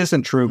if this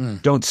isn't true,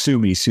 don't sue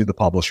me, sue the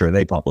publisher.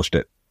 They published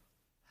it.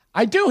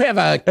 I do have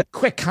a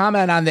quick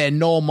comment on that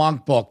Noel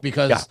Monk book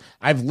because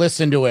I've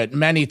listened to it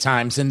many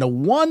times. And the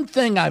one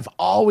thing I've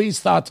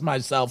always thought to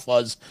myself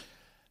was,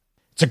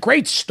 it's a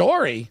great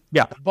story,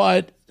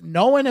 but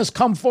no one has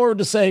come forward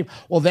to say,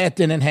 well, that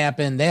didn't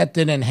happen. That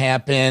didn't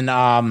happen.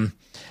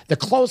 The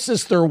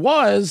closest there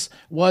was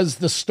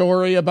the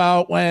story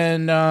about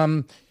when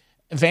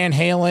Van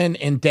Halen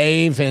and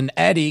Dave and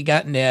Eddie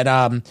got in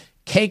that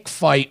cake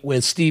fight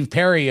with Steve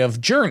Perry of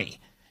Journey.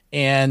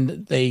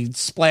 And they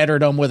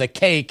splattered him with a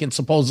cake, and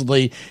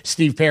supposedly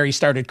Steve Perry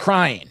started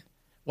crying.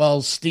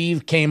 Well,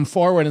 Steve came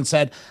forward and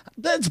said,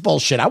 that's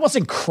bullshit. I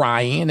wasn't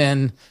crying.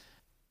 And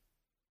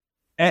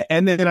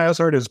then I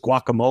also heard his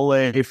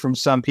guacamole from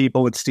some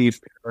people with Steve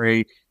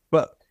Perry.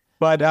 But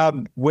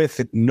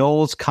with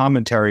Noel's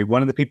commentary,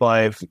 one of the people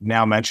I've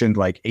now mentioned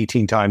like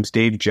 18 times,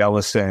 Dave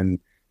Jellison,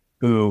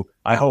 who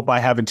I hope I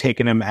haven't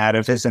taken him out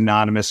of his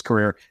anonymous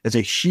career, is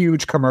a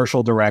huge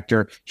commercial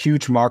director,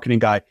 huge marketing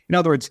guy. In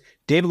other words,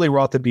 David Lee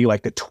Roth would be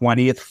like the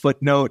 20th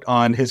footnote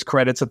on his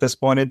credits at this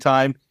point in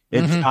time.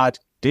 It's not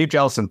Dave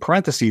Jellison,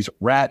 parentheses,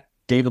 Rat,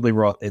 David Lee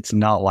Roth. It's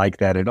not like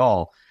that at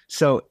all.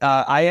 So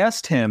I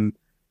asked him,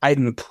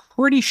 I'm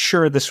pretty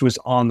sure this was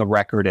on the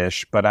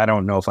record-ish, but I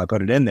don't know if I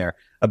put it in there,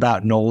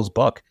 about Noel's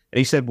book. And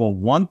he said, well,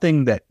 one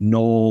thing that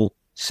Noel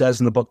says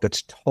in the book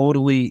that's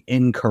totally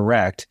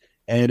incorrect,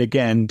 and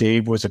again,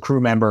 Dave was a crew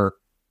member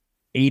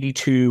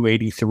 82,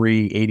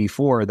 83,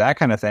 84, that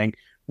kind of thing,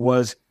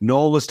 was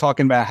Noel was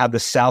talking about how the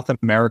South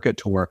America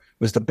tour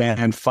was the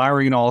band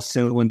firing all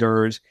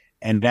cylinders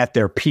and at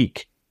their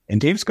peak. And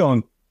Dave's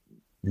going,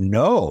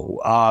 no,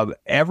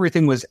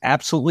 everything was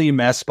absolutely a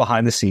mess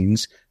behind the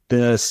scenes.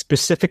 The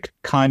specific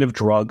kind of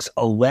drugs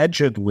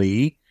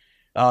allegedly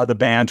the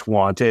band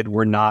wanted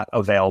were not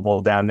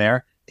available down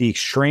there. The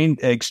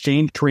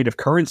exchange rate of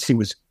currency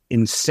was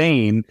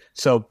insane,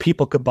 so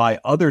people could buy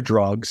other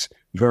drugs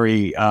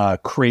very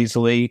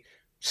crazily.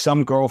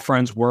 Some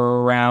girlfriends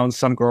were around,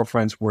 some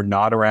girlfriends were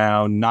not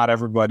around. Not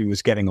everybody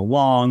was getting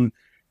along.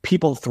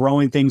 People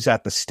throwing things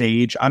at the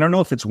stage. I don't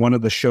know if it's one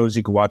of the shows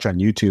you can watch on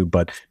YouTube,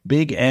 but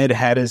Big Ed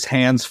had his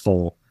hands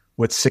full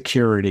with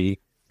security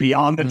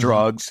beyond the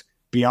drugs,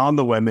 beyond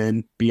the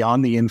women,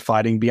 beyond the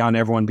infighting, beyond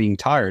everyone being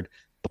tired.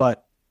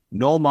 But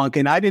Noel Monk,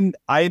 and I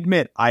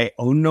admit, I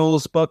own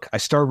Noel's book. I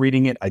started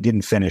reading it. I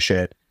didn't finish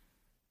it.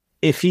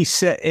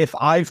 If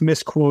I've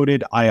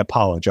misquoted, I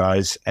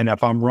apologize. And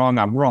if I'm wrong,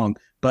 I'm wrong.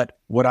 But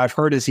what I've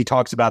heard is he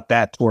talks about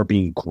that tour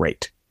being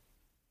great.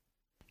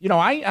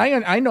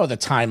 I know the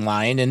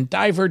timeline, and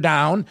Diver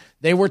Down,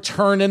 they were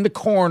turning the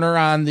corner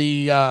on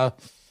the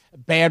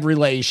bad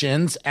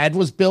relations. Ed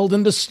was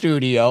building the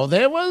studio.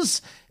 They were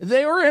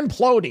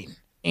imploding.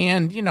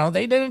 And,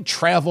 they didn't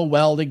travel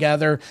well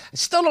together. I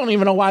still don't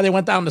even know why they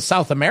went down to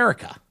South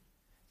America.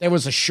 There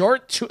was a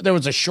short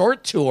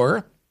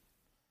tour.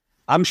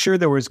 I'm sure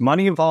there was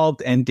money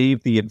involved, and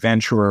Dave the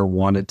Adventurer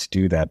wanted to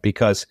do that,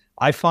 because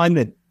I find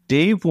that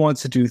Dave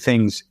wants to do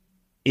things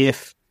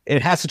if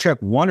it has to check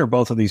one or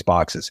both of these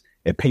boxes.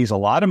 It pays a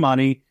lot of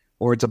money,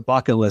 or it's a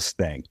bucket list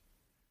thing.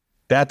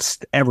 That's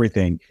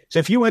everything. So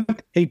if you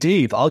went, hey,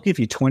 Dave, I'll give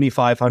you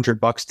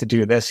 $2,500 to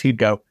do this, he'd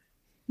go,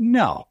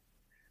 no.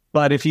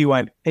 But if you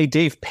went, hey,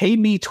 Dave, pay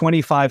me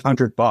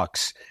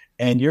 $2,500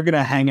 and you're going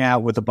to hang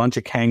out with a bunch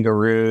of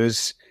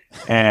kangaroos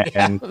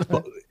and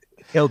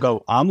he'll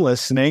go, I'm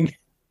listening.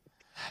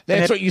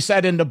 That's what you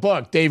said in the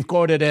book. Dave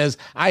quoted as,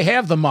 I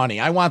have the money.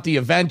 I want the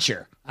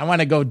adventure. I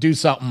want to go do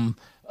something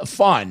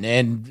fun.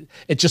 And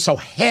it just so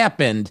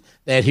happened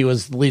that he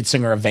was the lead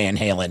singer of Van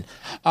Halen.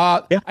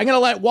 I'm going to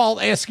let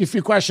Walt ask you a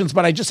few questions,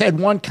 but I just had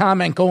one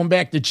comment going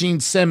back to Gene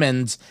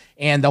Simmons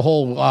and the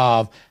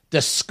whole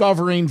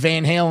discovering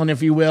Van Halen,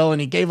 if you will. And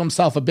he gave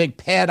himself a big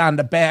pat on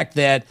the back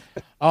that,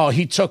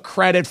 he took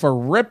credit for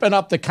ripping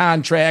up the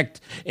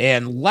contract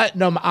and letting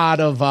them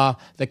out of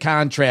the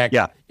contract.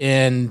 Yeah.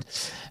 And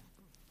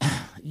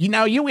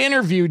you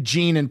interviewed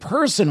Gene in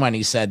person when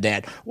he said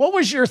that. What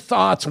was your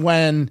thoughts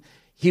when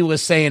he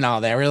was saying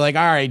all that? We're like,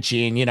 all right,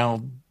 Gene,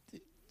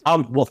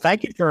 Well,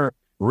 thank you for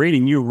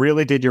reading. You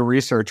really did your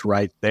research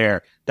right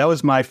there. That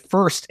was my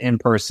first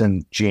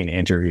in-person Gene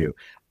interview.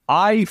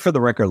 I, for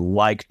the record,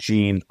 like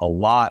Gene a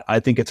lot. I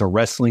think it's a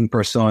wrestling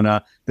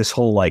persona. This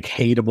whole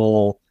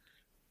hateable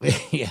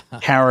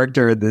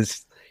character.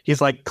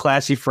 He's like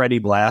classy Freddie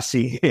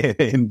Blassie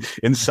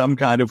in some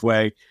kind of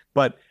way.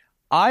 But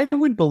I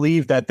would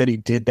believe that he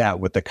did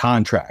that with the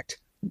contract.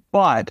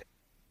 But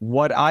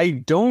what I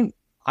don't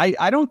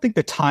think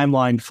the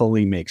timeline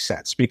fully makes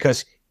sense,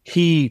 because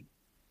he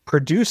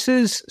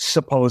produces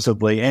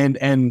supposedly,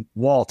 and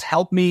Walt,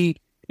 help me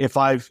if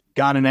I've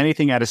gotten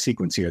anything out of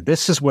sequence here.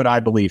 This is what I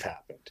believe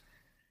happened.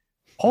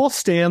 Paul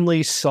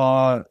Stanley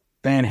saw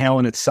Van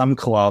Halen at some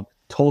club,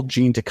 told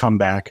Gene to come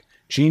back.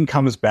 Gene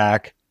comes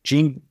back.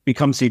 Gene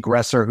becomes the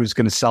aggressor who's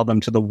going to sell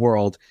them to the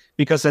world,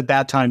 because at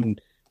that time,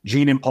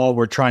 Gene and Paul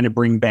were trying to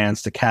bring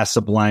bands to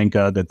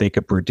Casablanca that they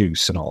could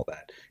produce and all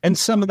that. And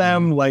some of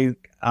them,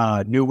 like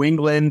New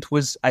England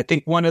was, I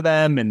think, one of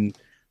them, and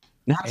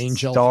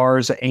Angel.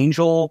 Stars,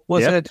 Angel,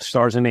 was it?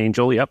 Stars and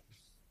Angel, yep.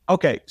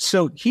 Okay,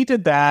 so he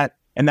did that,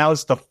 and that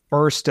was the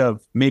first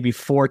of maybe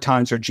 4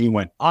 times where Gene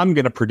went, I'm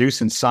going to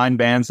produce and sign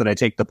bands that I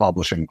take the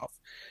publishing of.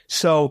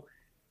 So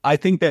I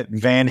think that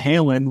Van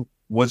Halen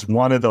was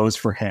one of those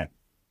for him.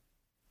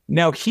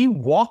 Now, he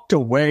walked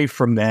away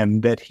from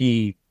them that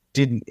he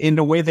didn't, in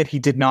a way that he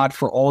did not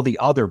for all the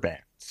other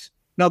bands.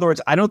 In other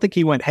words, I don't think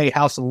he went, hey,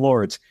 House of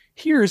Lords,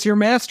 here's your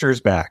masters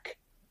back.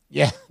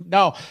 Yeah,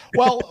 no.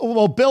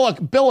 Well, Bill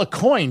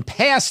Aucoin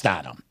passed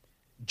on him.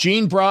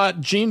 Gene brought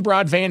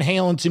Van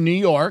Halen to New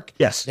York.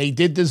 Yes. They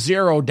did the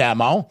Zero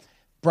demo,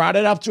 brought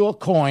it up to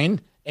Aucoin,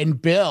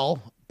 and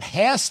Bill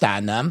passed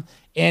on them.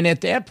 And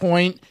at that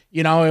point,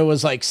 it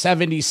was like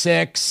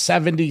 76,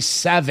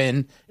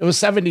 77. It was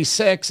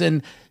 76,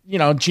 and,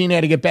 Gene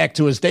had to get back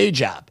to his day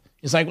job.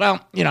 He's like, well,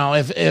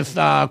 if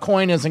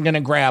Coin isn't going to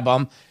grab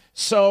him.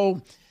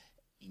 So,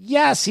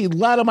 yes, he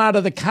let him out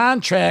of the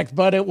contract,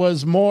 but it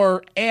was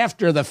more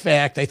after the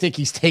fact. I think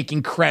he's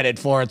taking credit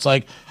for it. It's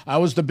like, I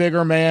was the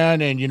bigger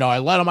man, and, I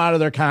let him out of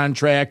their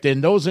contract.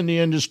 And those in the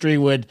industry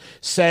would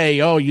say,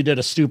 oh, you did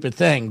a stupid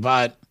thing.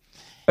 But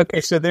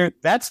okay, so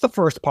that's the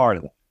first part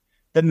of it.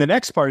 Then the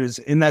next part is,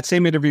 in that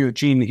same interview with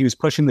Gene, he was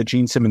pushing the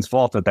Gene Simmons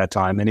vault at that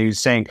time, and he was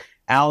saying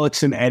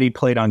Alex and Eddie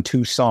played on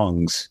 2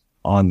 songs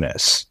on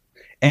this.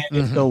 And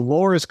if the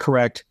lore is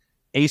correct,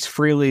 Ace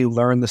Frehley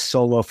learned the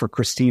solo for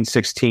Christine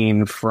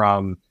 16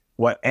 from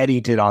what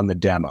Eddie did on the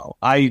demo.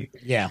 I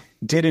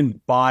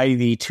didn't buy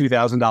the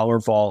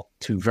 $2,000 vault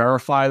to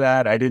verify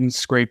that. I didn't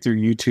scrape through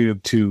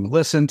YouTube to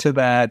listen to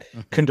that.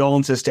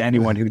 Condolences to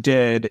anyone who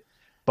did.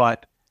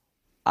 But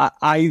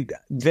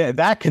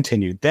that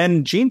continued.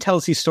 Then Gene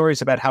tells these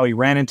stories about how he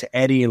ran into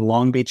Eddie in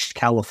Long Beach,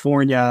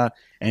 California,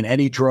 and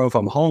Eddie drove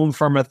him home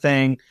from a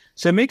thing.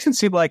 So it makes it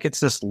seem like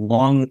it's this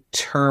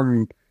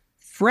long-term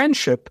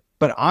friendship.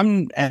 But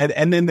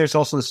and then there's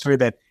also the story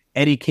that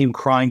Eddie came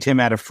crying to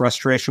him out of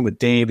frustration with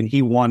Dave, and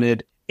he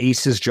wanted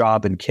Ace's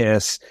job in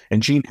Kiss,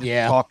 and Gene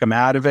talked him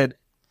out of it.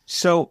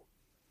 So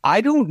I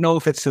don't know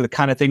if it's the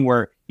kind of thing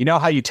where,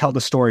 how you tell the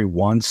story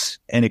once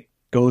and it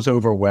goes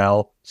over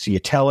well, so you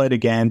tell it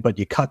again, but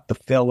you cut the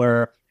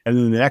filler, and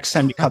then the next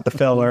time you cut the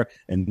filler,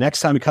 and next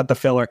time you cut the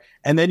filler,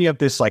 and then you have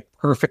this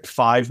perfect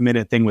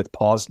 5-minute thing with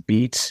paused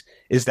beats.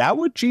 Is that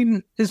what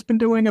Gene has been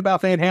doing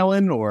about Van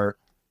Halen, or?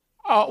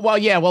 Oh, well,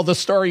 yeah. Well, the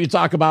story you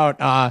talk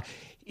about,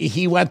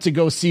 he went to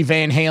go see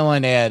Van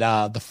Halen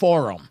at the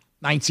Forum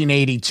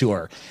 1980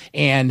 tour,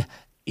 and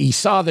he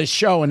saw this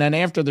show. And then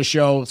after the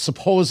show,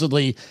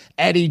 supposedly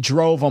Eddie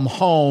drove him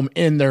home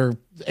in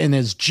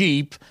his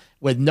Jeep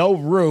with no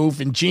roof.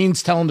 And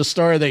Gene's telling the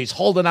story that he's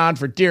holding on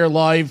for dear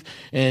life,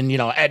 and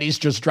Eddie's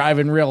just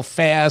driving real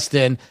fast.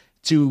 And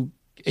to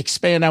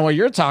expand on what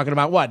you're talking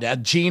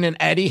about, Gene and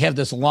Eddie have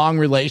this long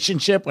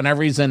relationship.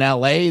 Whenever he's in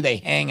LA,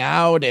 they hang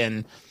out,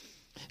 and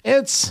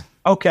it's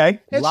okay.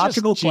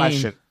 Logical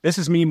question. This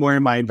is me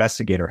wearing my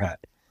investigator hat.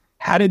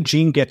 How did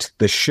Gene get to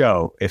the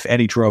show if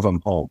Eddie drove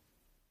him home?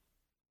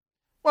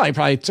 Well, he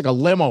probably took a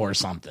limo or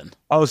something.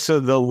 Oh, so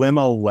the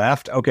limo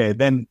left? Okay,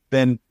 then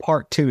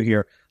part 2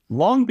 here.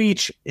 Long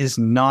Beach is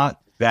not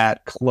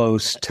that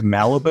close to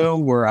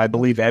Malibu, where I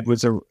believe Ed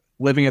was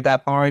living at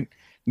that point.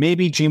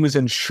 Maybe Gene was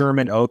in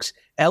Sherman Oaks.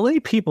 LA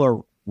people are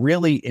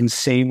really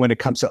insane when it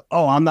comes to,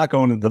 I'm not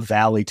going to the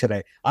Valley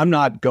today. I'm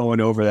not going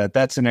over that.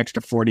 That's an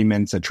extra 40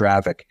 minutes of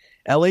traffic.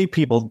 LA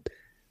people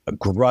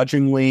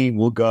grudgingly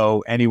will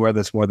go anywhere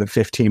that's more than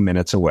 15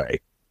 minutes away.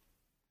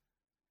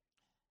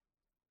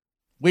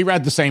 We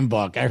read the same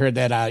book. I heard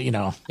that,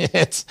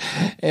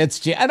 it's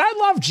Gene. And I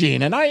love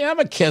Gene, and I am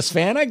a Kiss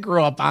fan. I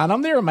grew up on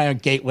them. They were my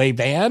gateway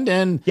band.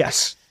 And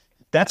yes,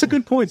 that's a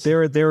good point.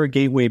 They're a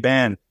gateway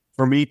band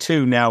for me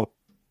too. Now,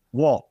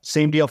 Walt,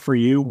 same deal for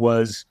you.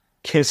 Was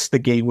Kiss the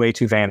gateway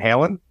to Van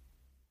Halen?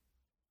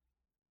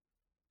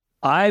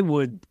 I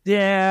would,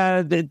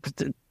 I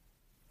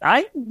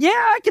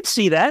could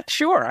see that.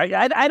 Sure.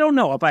 I don't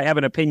know if I have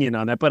an opinion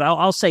on that, but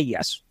I'll say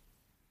yes.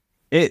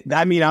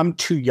 I'm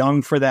too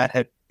young for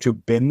that to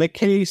have been the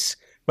case,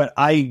 but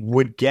I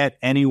would get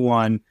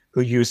anyone who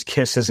used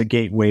Kiss as a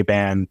gateway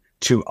band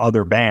to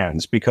other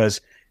bands,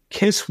 because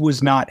Kiss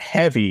was not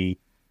heavy,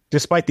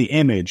 despite the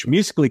image.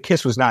 Musically,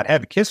 Kiss was not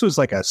heavy. Kiss was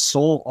like a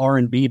soul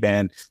R&B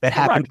band that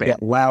happened to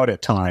get loud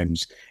at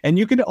times. And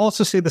you could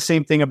also say the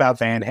same thing about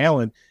Van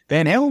Halen.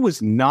 Van Halen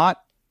was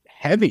not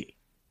heavy,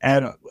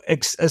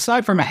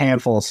 aside from a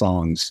handful of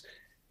songs.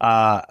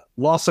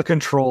 Loss of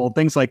Control,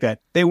 things like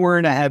that. They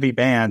weren't a heavy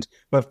band,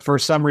 but for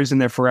some reason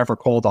they're forever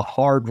called a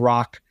hard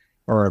rock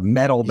or a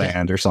metal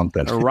band or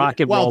something. A rock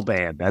and roll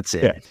band, that's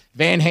it. Yeah.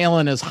 Van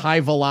Halen is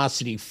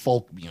high-velocity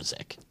folk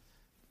music.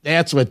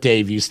 That's what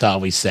Dave used to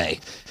always say.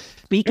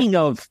 Speaking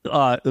of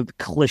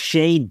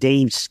cliche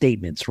Dave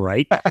statements,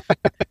 right?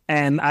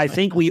 And I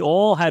think we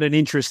all had an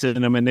interest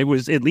in them, and it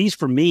was, at least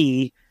for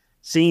me,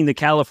 seeing the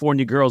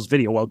California Girls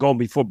video, going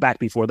back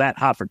before that,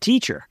 Hot for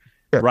Teacher,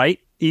 right?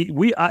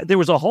 There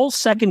was a whole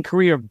second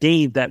career of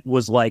Dave that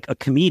was like a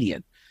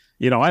comedian.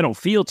 I don't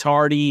feel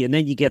tardy, and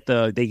then you get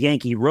the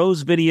Yankee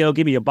Rose video,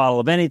 give me a bottle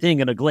of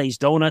anything and a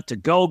glazed donut to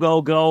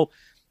go.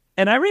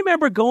 And I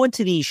remember going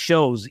to these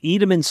shows,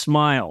 Eat 'em and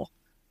Smile,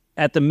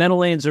 at the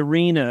Meadowlands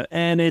Arena,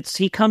 and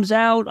he comes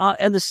out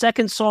and the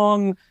second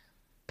song,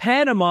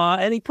 Panama,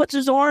 and he puts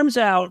his arms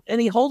out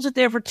and he holds it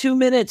there for 2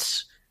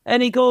 minutes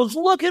and he goes,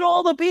 "Look at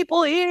all the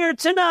people here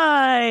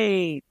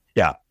tonight."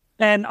 Yeah.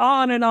 And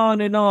on and on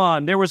and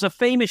on. There was a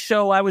famous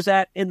show I was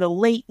at in the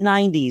late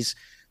 90s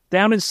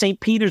down in St.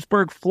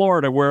 Petersburg,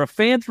 Florida, where a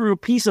fan threw a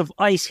piece of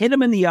ice, hit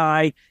him in the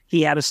eye.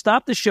 He had to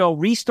stop the show,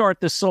 restart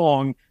the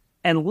song,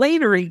 and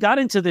later he got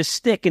into this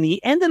stick, and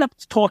he ended up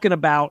talking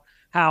about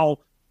how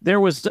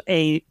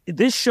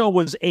this show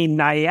was a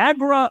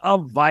Niagara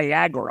of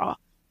Viagra.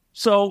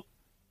 So,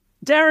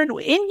 Darren,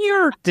 in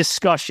your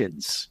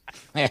discussions,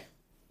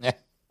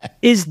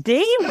 is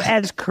Dave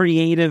as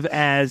creative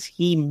as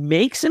he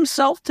makes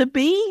himself to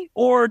be,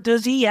 or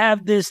does he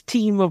have this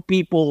team of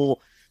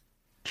people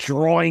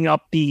drawing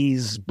up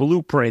these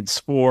blueprints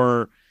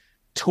for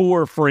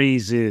tour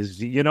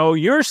phrases?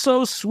 You're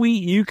so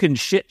sweet you can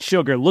shit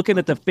sugar, looking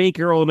at the fake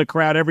girl in the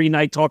crowd every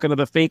night talking to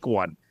the fake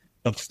one.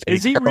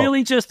 Is he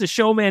really just a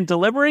showman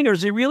delivering, or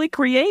is he really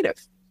creative?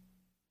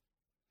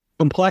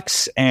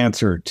 Complex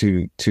answer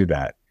to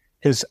that.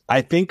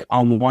 I think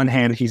on one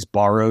hand, he's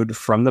borrowed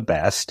from the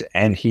best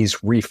and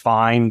he's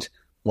refined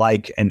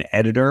like an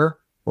editor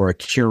or a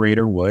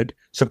curator would.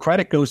 So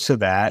credit goes to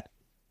that.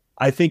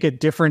 I think at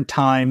different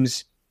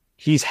times,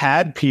 he's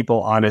had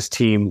people on his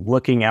team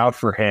looking out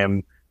for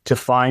him to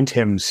find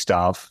him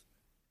stuff.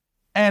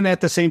 And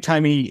at the same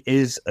time, he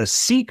is a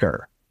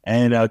seeker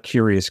and a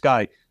curious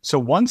guy. So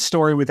one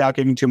story, without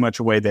giving too much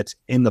away, that's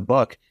in the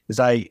book is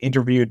I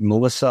interviewed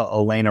Melissa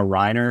Elena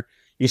Reiner.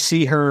 You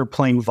see her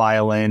playing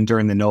violin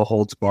during the No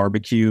Holds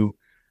Barbecue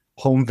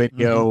home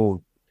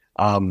video,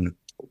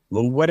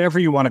 whatever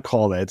you want to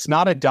call it. It's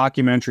not a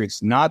documentary.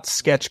 It's not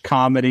sketch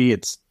comedy.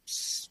 It's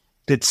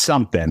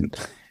something.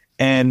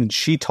 And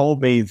she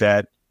told me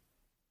that,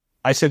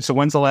 I said, "So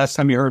when's the last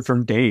time you heard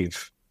from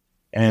Dave?"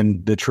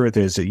 And the truth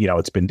is,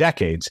 it's been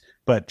decades.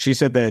 But she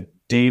said that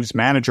Dave's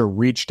manager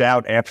reached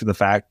out after the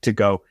fact to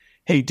go,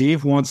 "Hey,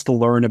 Dave wants to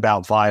learn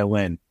about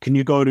violin. Can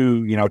you go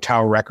to,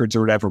 Tower Records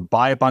or whatever,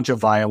 buy a bunch of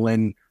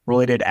violin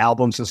related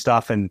albums and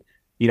stuff and,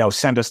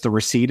 send us the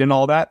receipt and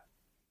all that?"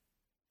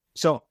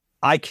 So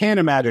I can't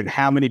imagine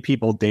how many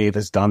people Dave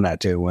has done that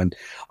to. And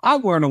I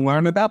want to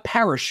learn about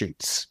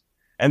parachutes.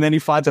 And then he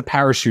finds a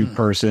parachute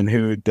person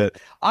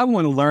I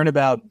want to learn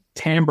about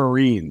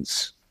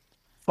tambourines.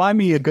 Find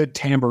me a good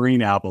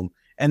tambourine album.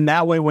 And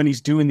that way, when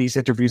he's doing these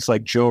interviews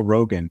like Joe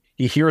Rogan,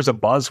 he hears a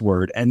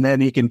buzzword and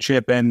then he can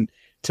chip in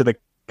to the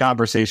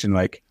conversation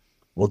like,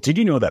 "Well, did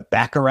you know that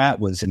Baccarat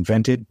was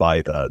invented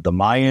by the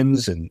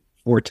Mayans?" And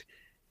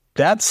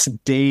that's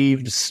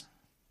Dave's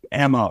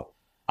MO.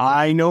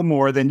 I know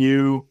more than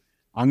you.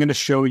 I'm going to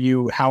show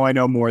you how I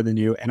know more than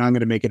you, and I'm going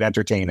to make it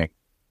entertaining.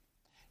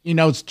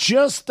 It's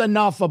just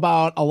enough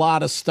about a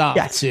lot of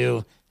stuff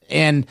too.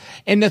 And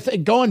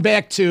going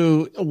back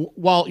to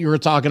Walt, you were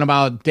talking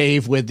about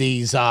Dave with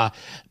these,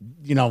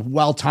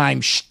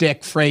 well-timed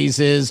shtick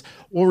phrases.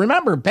 Well,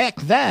 remember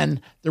back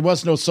then there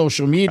was no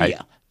social media.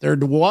 Right. there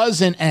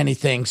wasn't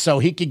anything. So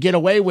he could get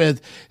away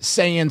with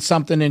saying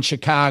something in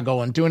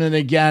Chicago and doing it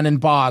again in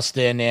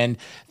Boston, and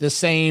the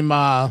same,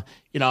 I'm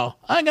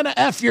going to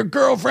F your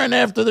girlfriend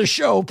after the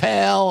show,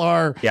 pal,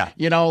 or,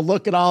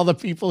 look at all the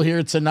people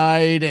here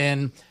tonight.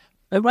 And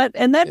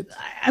that,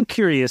 I'm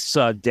curious,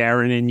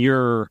 Darren, in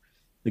your,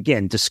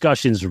 again,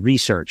 discussions,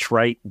 research,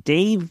 right?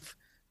 Dave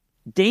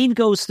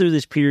goes through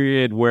this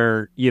period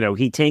where,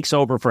 he takes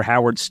over for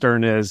Howard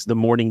Stern as the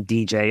morning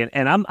DJ.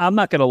 And I'm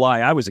not going to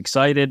lie, I was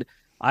excited.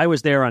 I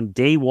was there on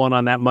day one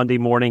on that Monday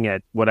morning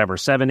at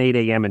 7, 8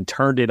 a.m. and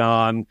turned it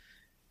on.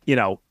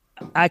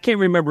 I can't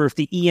remember if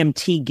the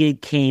EMT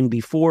gig came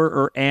before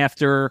or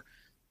after,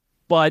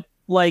 but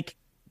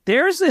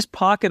there's this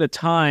pocket of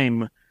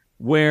time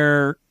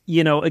where,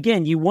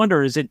 again, you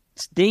wonder, is it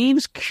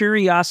Dave's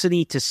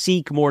curiosity to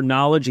seek more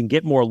knowledge and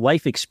get more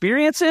life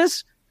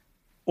experiences?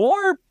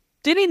 Or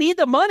did he need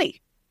the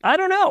money? I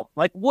don't know.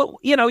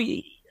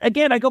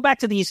 Again, I go back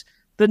to the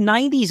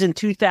 90s and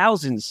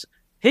 2000s.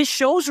 His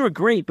shows were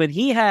great, but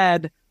he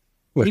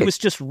was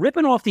just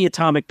ripping off the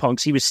Atomic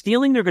Punks. He was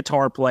stealing their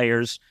guitar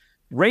players.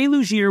 Ray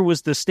Luzier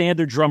was the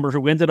standard drummer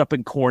who ended up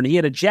in Korn. He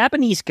had a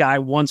Japanese guy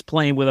once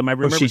playing with him. I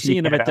remember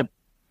seeing him at the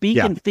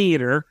Beacon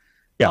Theater.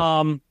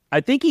 Yeah.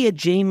 I think he had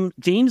James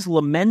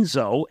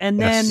Lomenzo, and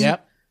then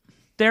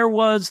there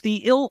was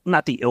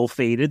not the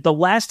ill-fated. The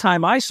last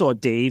time I saw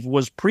Dave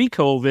was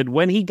pre-COVID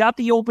when he got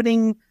the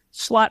opening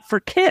slot for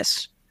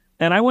Kiss.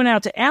 And I went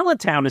out to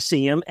Allentown to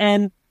see him,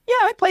 and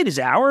I played his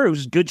hour. It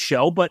was a good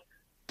show, but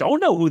don't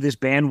know who this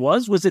band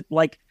was. Was it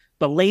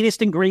the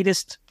latest and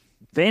greatest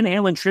Van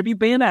Halen tribute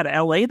band out of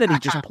L.A. that he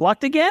just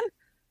plucked again?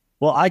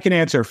 Well, I can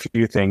answer a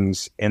few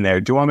things in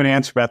there. Do you want me to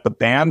answer about the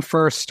band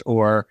first,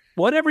 or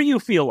whatever you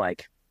feel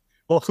like?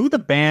 Well, who the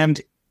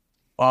band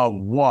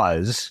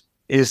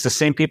is the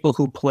same people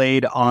who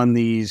played on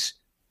these.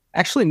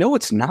 Actually, no,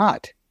 it's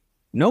not.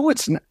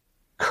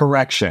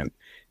 Correction.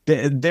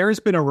 There's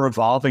been a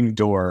revolving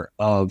door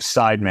of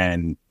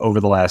sidemen over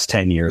the last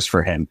 10 years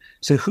for him.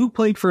 So who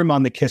played for him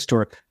on the Kiss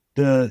tour?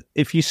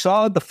 If you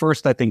saw the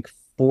first, I think,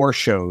 4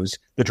 shows,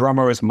 the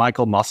drummer was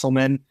Michael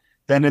Musselman.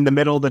 Then in the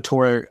middle of the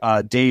tour,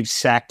 Dave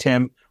sacked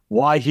him.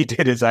 Why he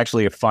did is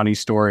actually a funny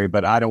story,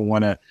 but I don't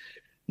want to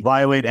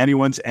violate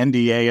anyone's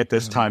NDA at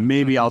this time.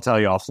 Maybe I'll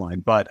tell you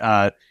offline.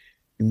 But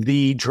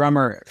the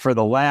drummer for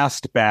the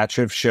last batch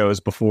of shows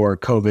before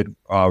COVID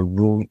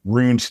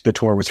ruined the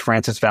tour was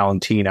Francis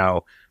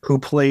Valentino, who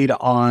played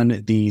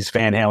on these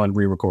Van Halen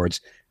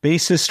re-records.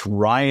 Bassist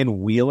Ryan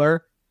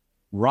Wheeler,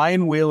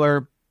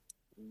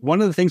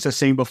 one of the things I was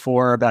saying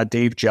before about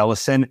Dave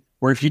Jellison,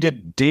 where if you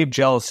did Dave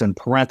Jellison,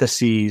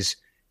 parentheses,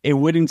 it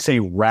wouldn't say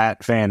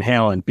Rat Van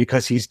Halen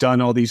because he's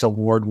done all these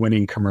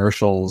award-winning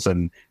commercials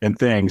and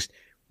things.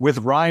 With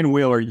Ryan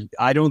Wheeler,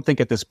 I don't think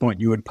at this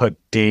point you would put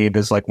Dave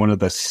as one of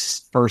the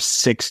first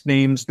 6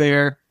 names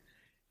there.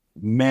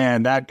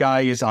 Man, that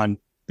guy is on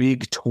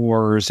big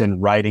tours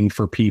and writing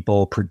for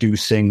people,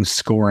 producing,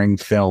 scoring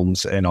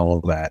films and all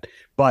of that.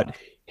 But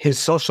his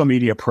social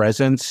media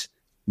presence,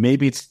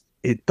 maybe it's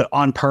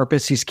on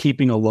purpose, he's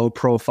keeping a low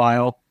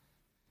profile.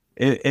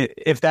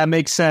 If that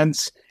makes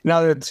sense. In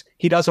other words,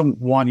 he doesn't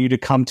want you to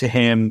come to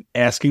him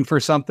asking for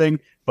something,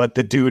 but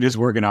the dude is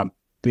working on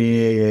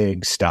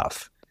big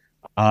stuff.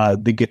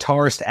 The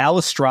guitarist Al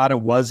Estrada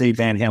was a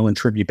Van Halen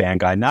tribute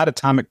band guy, not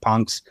Atomic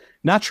Punks.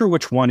 Not sure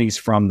which one he's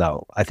from,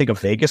 though. I think a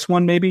Vegas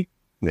one, maybe.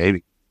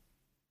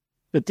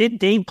 But did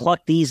Dave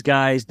pluck these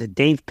guys? Did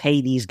Dave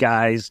pay these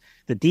guys?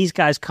 Did these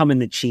guys come in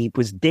the cheap?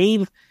 Was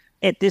Dave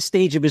at this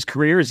stage of his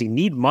career? Does he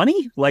need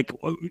money?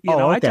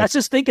 I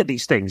just think of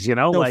these things,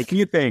 A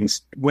few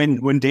things.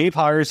 When Dave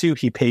hires you,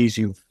 he pays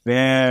you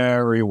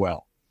very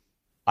well.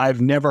 I've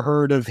never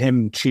heard of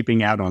him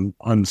cheaping out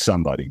on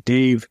somebody.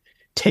 Dave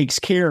takes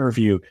care of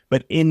you,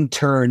 but in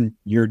turn,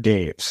 you're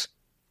Dave's.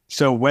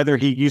 So whether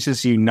he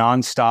uses you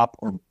nonstop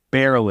or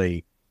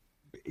barely,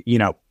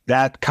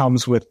 that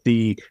comes with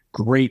the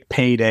great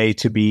payday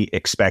to be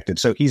expected.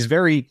 So he's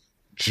very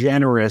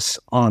generous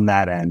on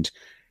that end.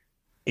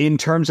 In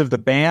terms of the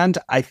band,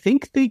 I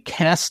think they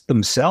cast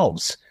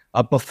themselves.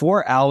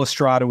 Before Al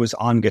Estrada was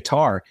on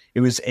guitar,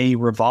 it was a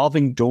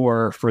revolving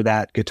door for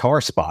that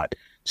guitar spot.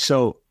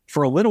 So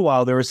for a little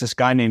while, there was this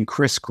guy named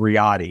Chris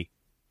Griotti.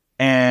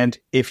 And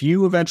if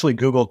you eventually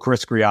Google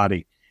Chris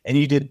Griotti and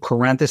you did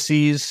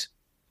parentheses,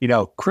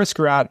 Chris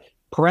Griotti,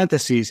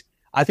 parentheses,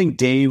 I think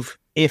Dave,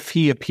 if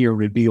he appeared,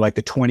 would be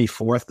the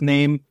 24th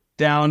name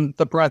down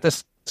the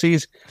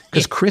parentheses,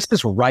 because Chris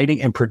is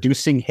writing and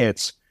producing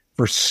hits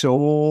for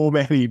so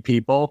many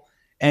people.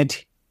 And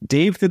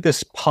Dave did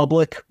this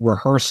public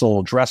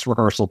dress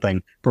rehearsal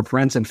thing for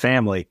friends and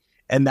family.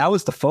 And that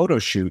was the photo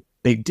shoot.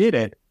 They did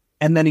it.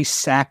 And then he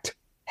sacked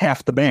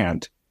half the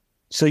band.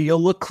 So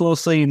you'll look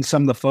closely in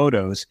some of the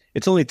photos.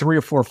 It's only 3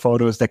 or 4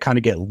 photos that kind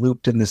of get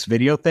looped in this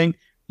video thing.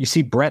 You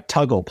see Brett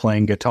Tuggle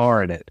playing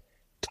guitar in it.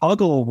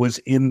 Tuggle was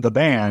in the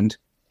band,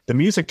 the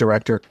music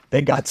director.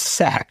 They got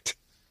sacked.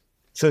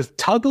 So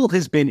Tuggle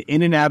has been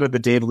in and out of the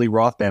David Lee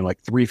Roth band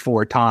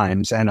 3-4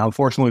 times. And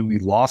unfortunately, we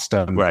lost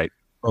him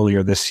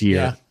earlier this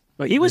year. Yeah.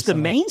 Well, he was the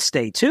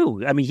mainstay,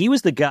 too. I mean, he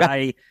was the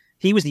guy,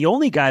 he was the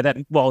only guy that,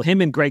 well, him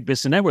and Greg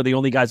Bissonette were the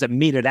only guys that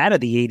made it out of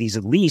the 80s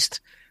at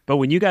least. But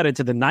when you got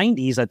into the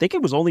 90s, I think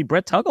it was only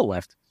Brett Tuggle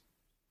left.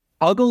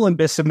 Tuggle and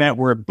Bissonette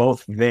were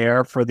both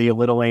there for the A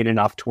Little Ain't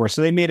Enough tour,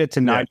 so they made it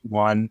to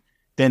 91.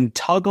 Then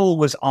Tuggle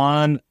was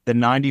on the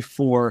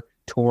 94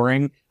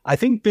 touring. I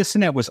think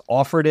Bissonette was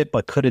offered it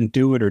but couldn't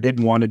do it or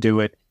didn't want to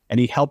do it, and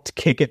he helped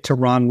kick it to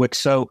Ron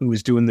Wixow, who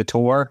was doing the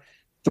tour.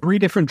 3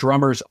 different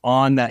drummers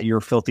on that Your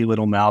Filthy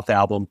Little Mouth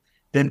album.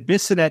 Then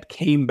Bissonette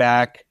came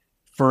back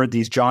for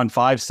these John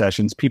 5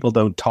 sessions. People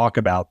don't talk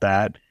about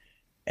that.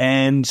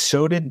 And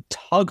so did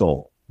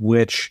Tuggle,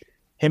 which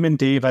him and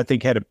Dave, I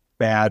think, had a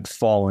bad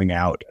falling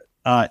out.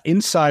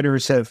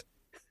 Insiders have,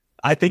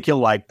 I think you'll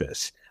like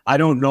this. I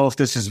don't know if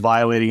this is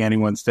violating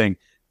anyone's thing,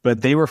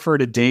 but they refer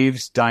to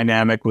Dave's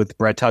dynamic with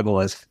Brett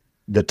Tuggle as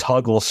the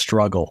Tuggle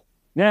struggle.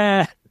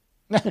 Yeah.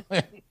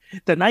 The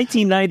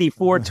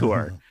 1994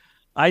 tour.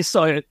 I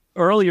saw it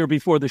earlier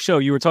before the show.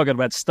 You were talking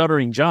about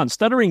Stuttering John.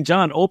 Stuttering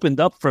John opened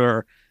up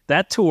for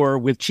that tour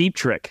with Cheap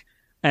Trick,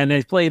 and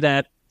they played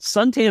at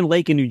Suntan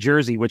Lake in New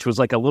Jersey, which was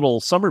like a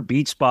little summer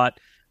beach spot.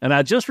 And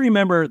I just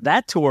remember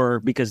that tour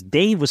because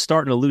Dave was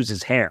starting to lose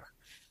his hair,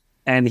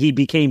 and he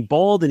became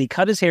bald and he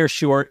cut his hair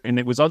short. And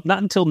it was not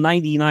until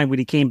 99 when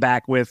he came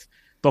back with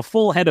the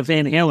full head of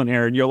Van Halen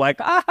hair. And you're like,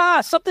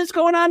 aha, something's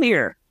going on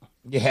here.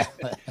 Yeah.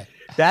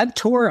 That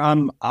tour,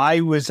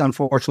 I was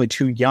unfortunately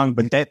too young,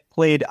 but that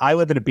played, I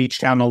live in a beach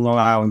town on Long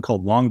Island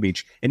called Long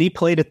Beach, and he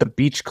played at the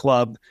Beach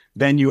Club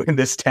venue in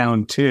this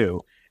town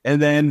too.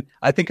 And then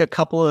I think a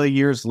couple of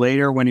years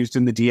later when he was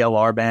doing the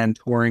DLR band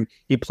touring,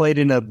 he played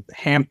in a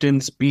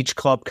Hamptons Beach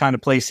Club kind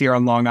of place here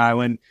on Long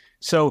Island.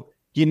 So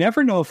you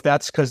never know if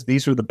that's because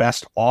these were the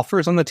best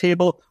offers on the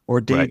table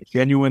or Dave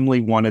genuinely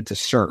wanted to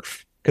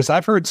surf. Because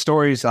I've heard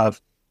stories of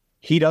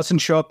he doesn't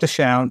show up to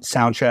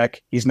sound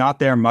check. He's not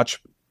there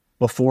much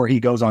before he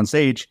goes on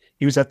stage.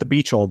 He was at the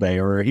beach all day,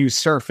 or he was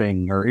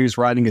surfing, or he was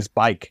riding his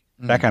bike,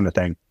 that kind of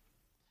thing.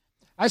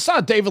 I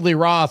saw David Lee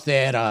Roth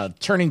at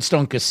Turning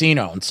Stone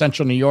Casino in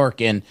Central New York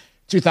in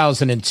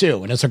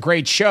 2002, and it's a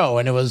great show,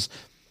 and it was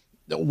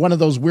one of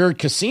those weird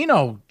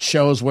casino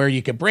shows where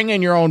you could bring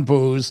in your own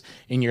booze,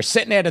 and you're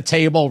sitting at a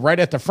table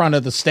right at the front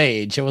of the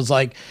stage. It was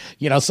like,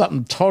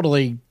 something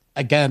totally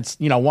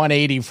against,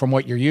 180 from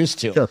what you're used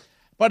to. Sure.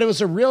 But it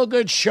was a real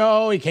good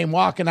show. He came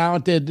walking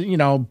out, did,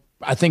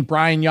 I think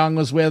Brian Young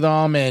was with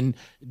him and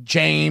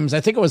James.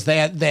 I think it was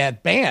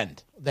that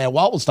band that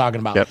Walt was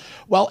talking about. Yep.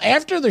 Well,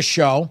 after the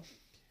show,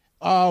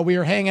 we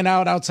were hanging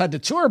out outside the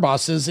tour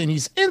buses, and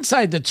he's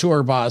inside the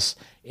tour bus,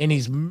 and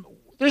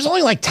there's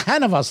only like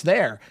 10 of us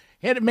there.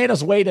 It made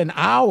us wait an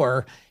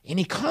hour, and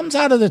he comes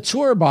out of the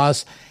tour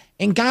bus,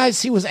 and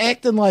guys, he was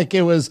acting like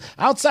it was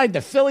outside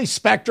the Philly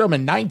Spectrum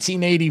in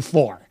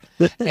 1984.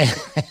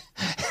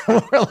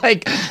 We're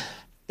like,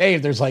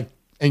 Dave, there's like,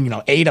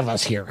 8 of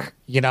us here,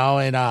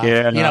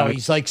 and,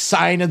 he's like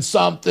signing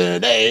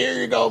something. Hey,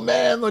 here you go,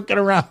 man. Looking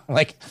around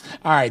like,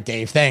 all right,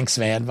 Dave, thanks,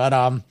 man.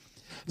 But,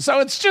 so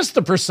it's just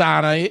the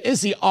persona.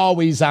 Is he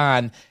always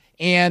on?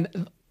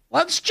 And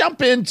let's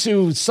jump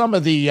into some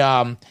of the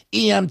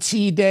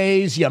EMT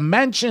days. You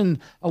mentioned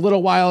a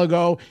little while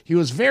ago, he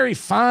was very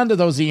fond of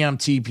those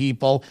EMT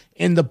people.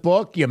 In the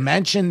book, you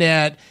mentioned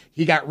that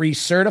he got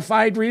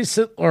recertified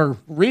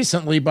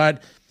recently,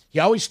 but he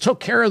always took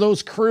care of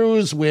those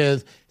crews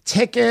with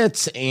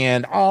tickets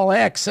and all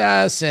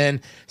access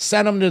and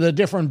sent them to the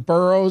different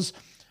boroughs.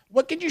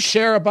 What can you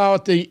share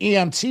about the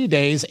EMT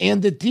days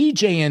and the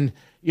DJing,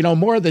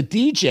 more of the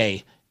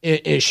DJ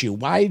issue?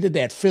 Why did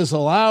that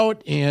fizzle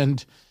out?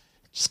 And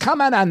just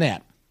comment on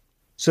that.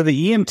 So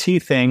the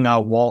EMT thing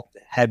Walt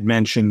had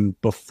mentioned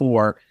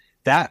before,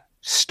 that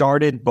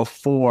started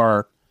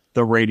before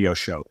the radio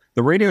show.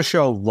 The radio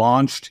show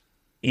launched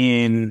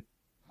in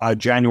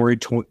January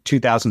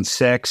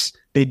 2006.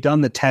 They'd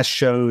done the test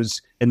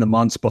shows in the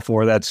months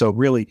before that. So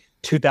really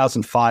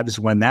 2005 is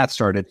when that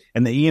started.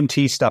 And the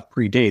EMT stuff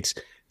predates.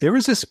 There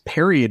was this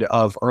period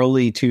of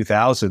early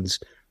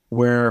 2000s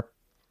where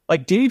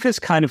like Dave has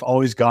kind of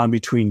always gone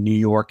between New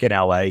York and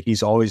LA.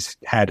 He's always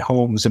had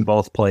homes in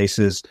both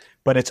places,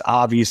 but it's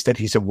obvious that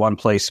he's in one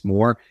place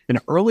more. In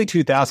early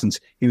 2000s,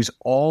 he was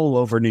all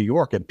over New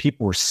York and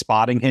people were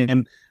spotting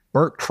him.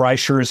 Bert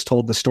Kreischer has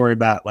told the story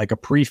about like a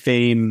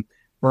pre-fame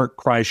Bert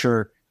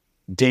Kreischer,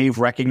 Dave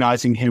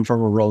recognizing him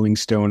from a Rolling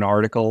Stone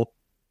article.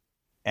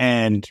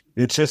 And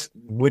it's just,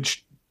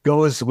 which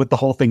goes with the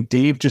whole thing.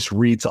 Dave just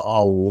reads a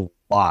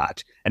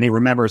lot and he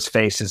remembers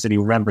faces and he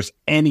remembers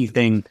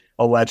anything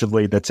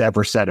allegedly that's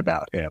ever said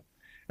about him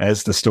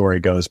as the story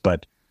goes.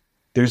 But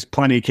there's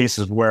plenty of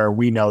cases where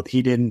we know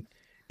he didn't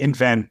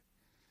invent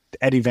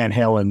Eddie Van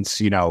Halen's,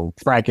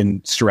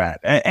 Frankenstrat.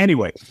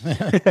 Anyway,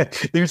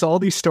 there's all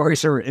these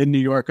stories are in New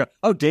York.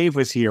 Oh, Dave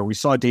was here. We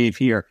saw Dave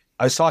here.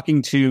 I was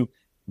talking to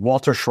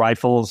Walter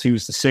Schreifels, he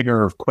was the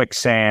singer of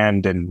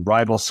Quicksand and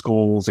Rival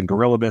Schools and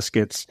Gorilla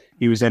Biscuits.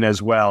 He was in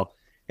as well.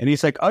 And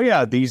he's like, oh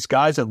yeah, these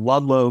guys at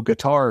Ludlow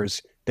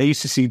Guitars, they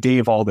used to see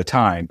Dave all the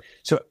time.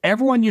 So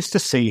everyone used to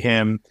see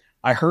him.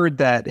 I heard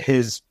that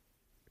his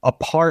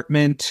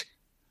apartment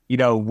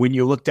when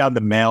you look down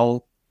the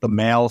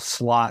mail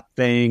slot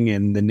thing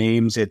and the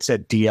names, it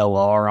said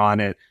DLR on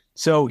it.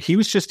 So he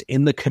was just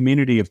in the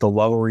community of the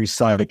Lower East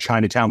Side of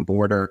Chinatown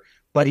border,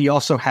 but he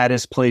also had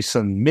his place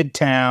in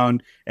Midtown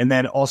and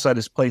then also had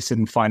his place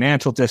in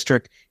Financial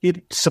District. He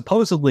had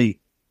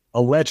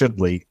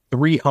allegedly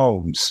 3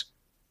 homes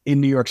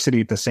in New York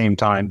City at the same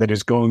time that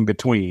is going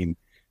between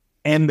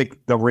and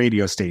the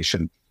radio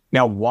station.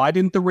 Now, why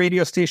didn't the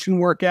radio station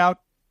work out?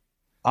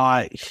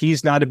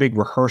 He's not a big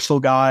rehearsal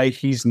guy.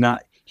 He's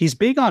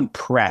big on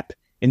prep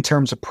in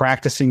terms of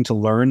practicing to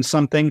learn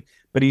something,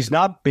 but he's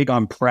not big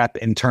on prep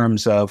in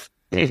terms of,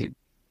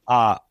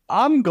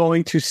 I'm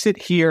going to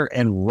sit here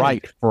and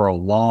write for a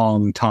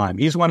long time.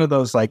 He's one of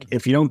those, like,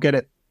 if you don't get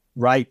it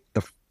right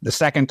the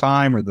second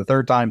time or the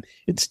third time,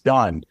 it's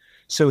done.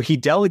 So he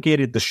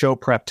delegated the show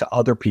prep to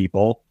other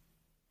people.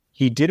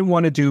 He didn't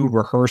want to do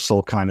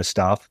rehearsal kind of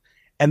stuff.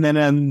 And then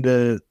on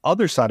the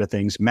other side of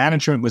things,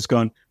 management was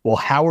going, well,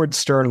 Howard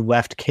Stern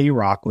left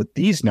K-Rock with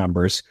these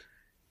numbers.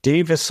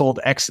 Dave has sold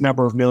X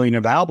number of million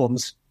of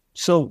albums,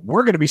 so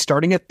we're going to be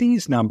starting at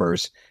these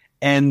numbers.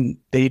 And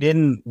they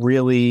didn't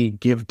really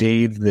give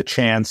Dave the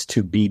chance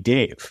to be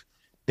Dave.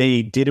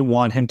 They didn't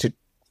want him to,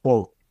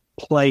 quote,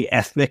 play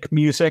ethnic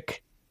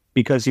music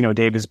because,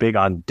 Dave is big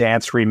on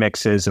dance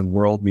remixes and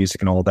world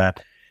music and all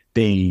that.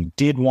 They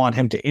did want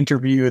him to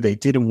interview. They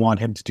didn't want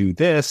him to do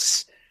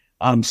this.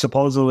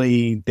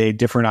 Supposedly, they had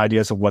different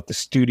ideas of what the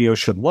studio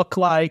should look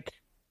like,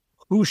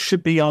 who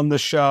should be on the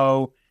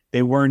show.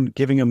 They weren't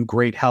giving him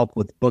great help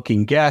with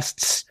booking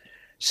guests.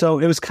 So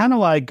it was kind of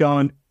like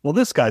going, well,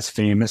 this guy's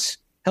famous.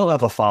 He'll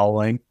have a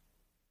following.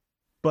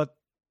 But,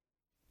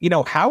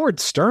 Howard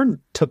Stern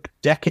took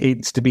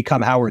decades to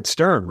become Howard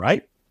Stern,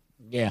 right?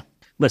 Yeah.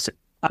 Listen,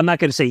 I'm not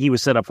going to say he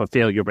was set up for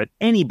failure, but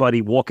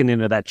anybody walking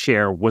into that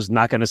chair was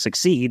not going to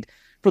succeed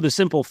for the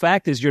simple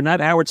fact is you're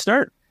not Howard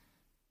Stern.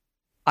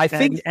 I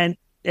think, and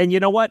you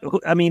know what?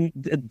 I mean,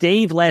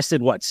 Dave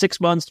lasted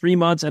 6 months, 3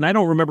 months, and I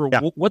don't remember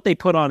what they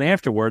put on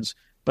afterwards,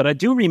 but I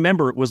do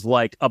remember it was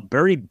like a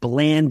very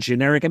bland,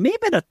 generic, and maybe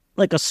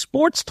a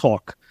sports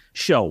talk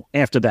show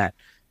after that.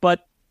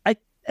 But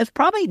it's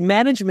probably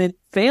management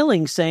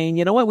failing, saying,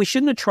 you know what, we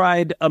shouldn't have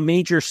tried a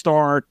major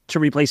star to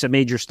replace a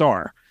major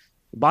star.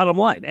 Bottom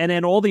line, and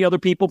then all the other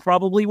people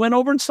probably went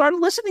over and started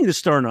listening to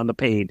Stern on the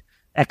paid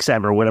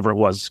XM or whatever it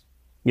was.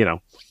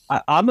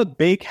 I'm a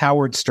big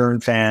Howard Stern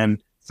fan.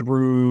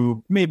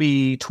 Through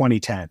maybe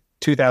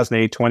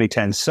 2008,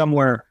 2010,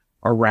 somewhere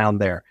around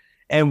there.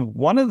 And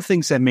one of the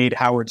things that made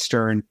Howard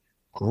Stern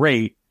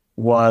great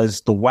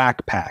was the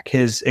Whack Pack,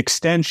 his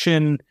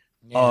extension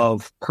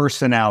of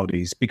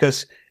personalities.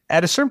 Because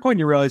at a certain point,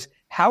 you realize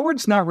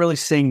Howard's not really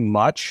saying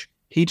much.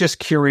 He just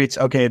curates,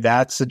 okay,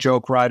 that's a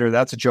joke writer,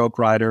 that's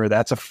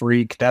a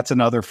freak, that's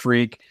another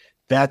freak,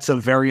 that's a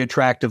very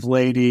attractive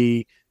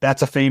lady,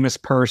 that's a famous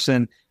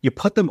person. You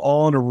put them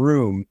all in a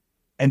room,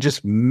 and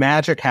just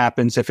magic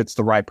happens if it's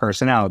the right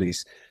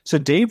personalities. So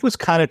Dave was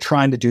kind of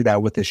trying to do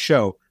that with his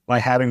show by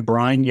having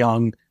Brian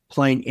Young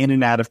playing in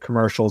and out of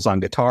commercials on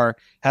guitar,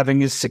 having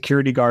his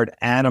security guard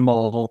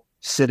Animal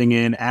sitting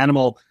in.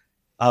 Animal,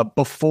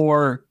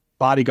 before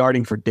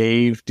bodyguarding for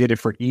Dave, did it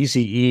for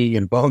Eazy-E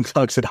and Bone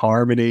Thugs and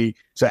Harmony.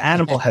 So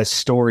Animal has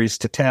stories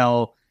to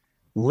tell.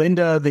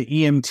 Linda, the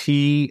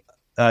EMT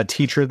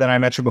teacher that I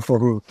mentioned before,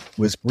 who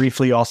was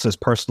briefly also his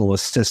personal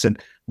assistant,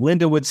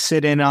 Linda would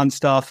sit in on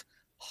stuff.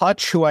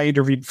 Hutch, who I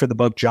interviewed for the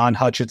book, John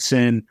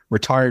Hutchinson,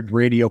 retired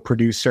radio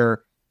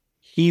producer,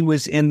 he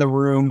was in the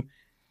room.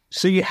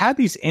 So you had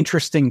these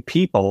interesting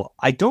people.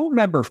 I don't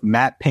remember if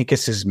Matt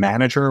Pincus's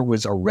manager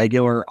was a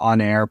regular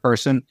on-air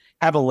person.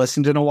 Haven't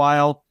listened in a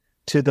while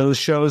to those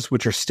shows,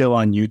 which are still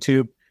on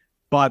YouTube.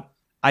 But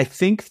I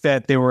think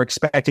that they were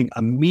expecting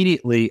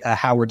immediately a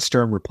Howard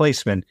Stern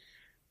replacement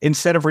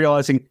instead of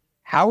realizing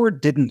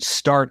Howard didn't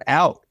start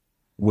out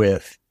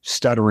with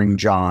Stuttering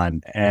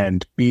John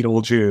and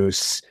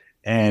Beetlejuice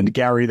and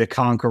Gary the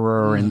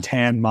Conqueror and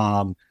Tan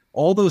Mom.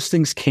 All those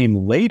things came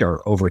later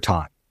over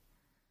time.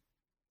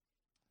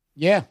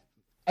 Yeah.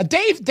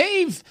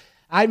 Dave,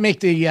 I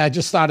make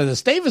just thought of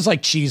this. Dave is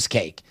like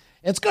cheesecake.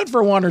 It's good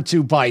for 1 or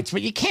 2 bites,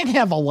 but you can't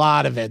have a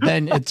lot of it.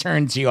 Then it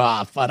turns you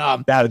off.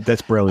 But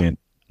that's brilliant.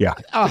 Yeah.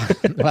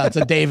 Well, it's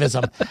a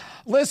Davism.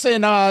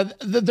 Listen,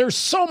 there's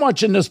so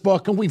much in this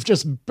book, and we've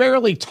just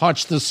barely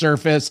touched the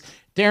surface.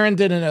 Darren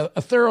did a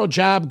thorough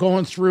job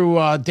going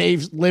through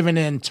Dave living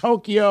in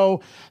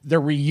Tokyo, the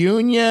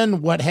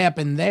reunion, what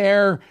happened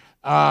there,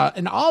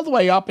 and all the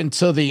way up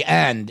until the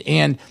end.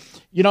 And,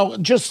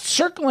 just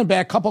circling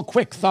back, a couple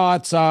quick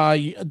thoughts.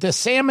 The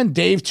Sam and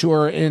Dave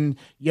tour, and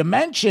you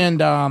mentioned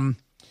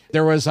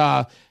there was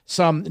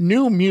some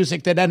new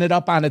music that ended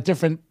up on A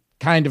Different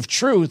Kind of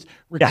Truth,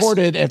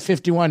 recorded at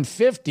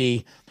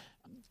 5150.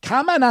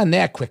 Comment on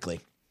that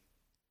quickly.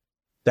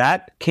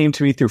 That came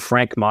to me through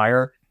Frank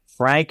Meyer.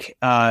 Frank,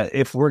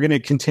 if we're going to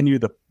continue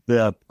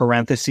the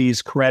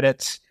parentheses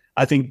credits,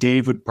 I think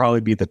Dave would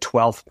probably be the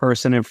 12th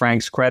person in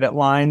Frank's credit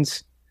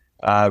lines.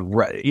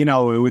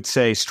 It would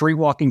say Street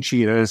Walking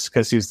Cheetahs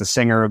because he was the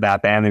singer of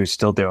that band who's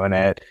still doing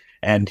it.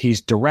 and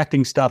he's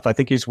directing stuff. I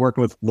think he's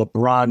working with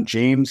LeBron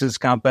James's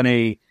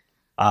company.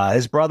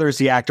 His brother's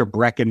the actor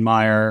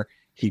Breckenmeyer.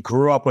 He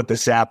grew up with the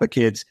Zappa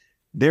kids.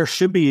 There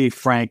should be a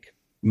Frank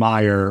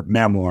Meyer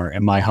memoir,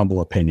 in my humble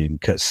opinion,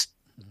 because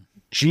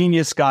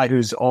genius guy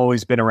who's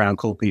always been around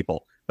cool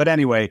people. But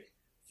anyway,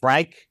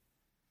 Frank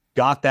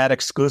got that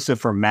exclusive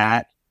from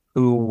Matt,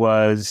 who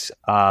was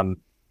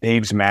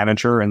Dave's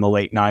manager in the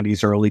late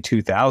 90s, early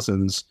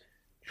 2000s,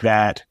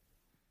 that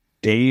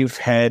Dave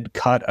had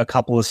cut a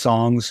couple of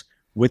songs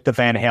with the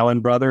Van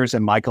Halen brothers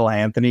and Michael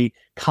Anthony,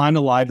 kind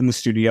of live in the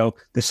studio.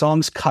 The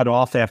songs cut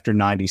off after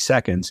 90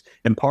 seconds.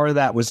 And part of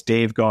that was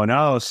Dave going,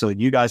 oh, so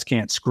you guys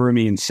can't screw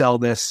me and sell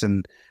this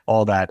and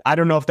all that. I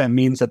don't know if that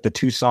means that the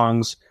two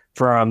songs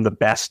from the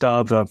best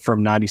of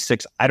from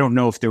 96, I don't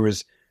know if there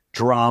was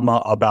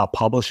drama about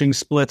publishing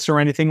splits or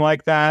anything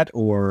like that,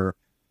 or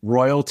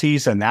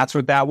royalties, and that's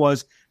what that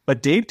was.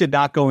 But Dave did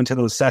not go into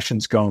those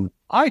sessions going,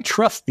 I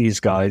trust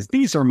these guys.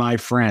 These are my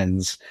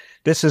friends.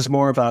 This is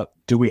more about,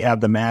 do we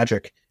have the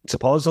magic?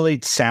 Supposedly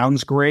it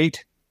sounds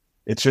great.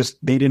 It's just,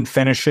 they didn't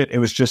finish it. It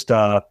was just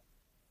a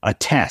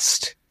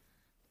test.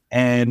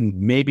 And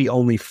maybe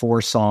only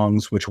 4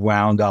 songs, which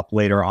wound up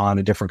later on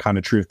a different kind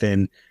of truth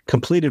in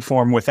completed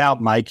form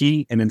without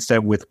Mikey and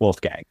instead with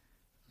Wolfgang.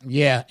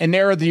 Yeah, and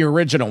they're the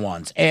original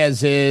ones,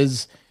 as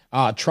is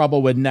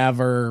Trouble With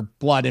Never,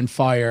 Blood and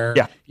Fire,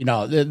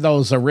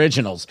 those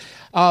originals.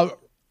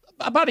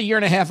 About a year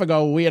and a half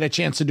ago, we had a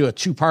chance to do a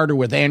 2-parter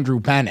with Andrew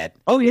Bennett.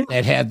 Oh, yeah.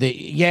 That had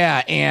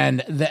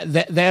and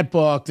that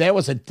book, that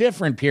was a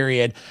different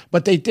period,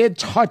 but they did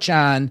touch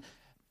on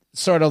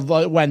sort of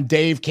when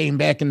Dave came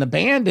back in the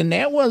band, and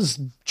that was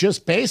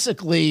just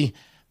basically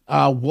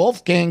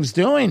Wolfgang's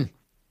doing.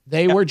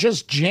 They were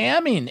just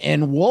jamming,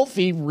 and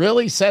Wolfie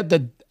really said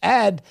to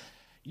Ed,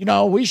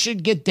 we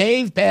should get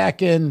Dave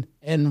back, and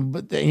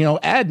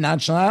Ed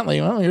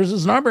nonchalantly, well, here's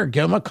his number,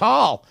 give him a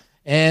call.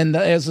 And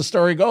as the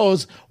story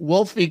goes,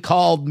 Wolfie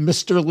called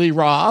Mr. Lee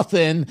Roth,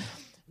 and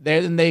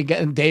then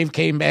Dave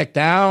came back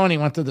down. He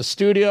went to the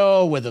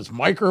studio with his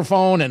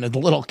microphone and a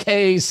little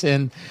case,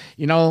 and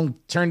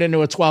turned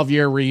into a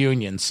 12-year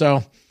reunion.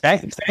 So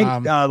thank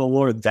the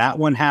Lord that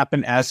one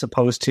happened, as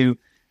opposed to,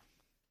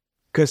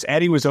 because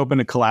Eddie was open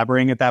to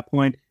collaborating at that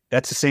point.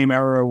 That's the same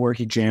era where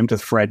he jammed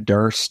with Fred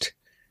Durst,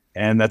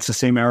 and that's the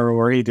same era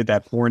where he did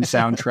that porn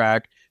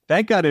soundtrack.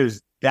 Thank God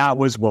that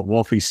was what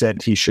Wolfie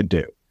said he should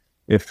do.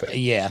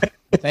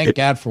 Thank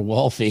God for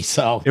Wolfie.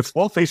 So if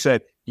Wolfie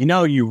said,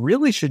 you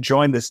really should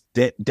join this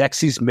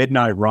Dexy's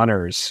Midnight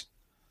Runners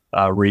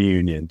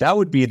reunion, that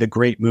would be the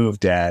great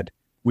move, Dad.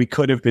 We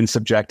could have been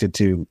subjected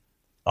to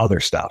other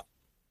stuff.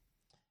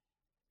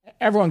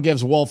 Everyone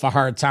gives Wolf a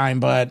hard time,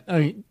 but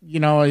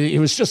he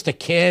was just a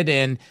kid,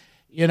 and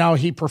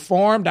he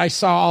performed. I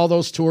saw all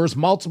those tours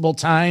multiple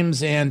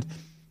times, and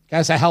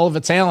guy's a hell of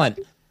a talent.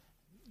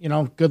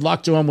 Good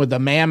luck to him with the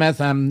Mammoth.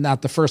 I'm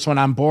not the first one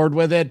on board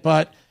with it,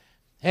 but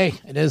hey,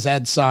 it is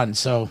Ed's son,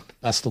 so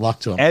best of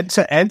luck to him.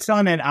 Ed's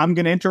son, and I'm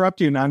going to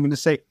interrupt you, and I'm going to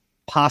say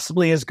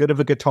possibly as good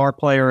of a guitar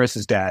player as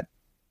his dad.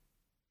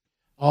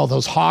 Oh,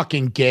 those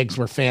Hawking gigs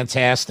were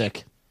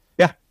fantastic.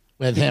 Yeah.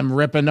 With him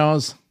ripping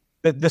those.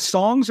 The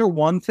songs are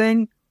one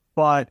thing,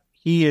 but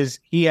he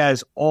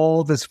has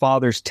all of his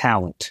father's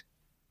talent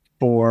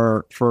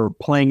for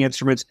playing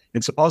instruments,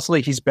 and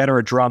supposedly he's better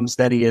at drums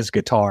than he is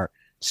guitar.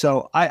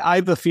 So I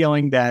have a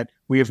feeling that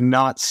we have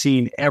not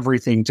seen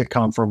everything to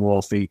come from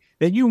Wolfie,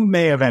 that you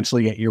may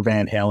eventually get your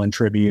Van Halen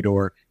tribute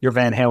or your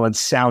Van Halen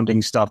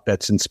sounding stuff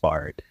that's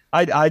inspired.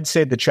 I'd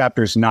say the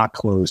chapter's not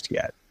closed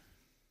yet.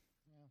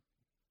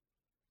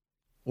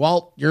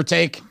 Well, your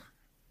take?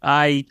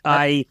 I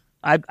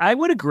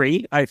would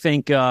agree. I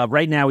think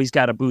right now he's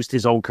got to boost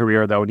his own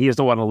career, though, and he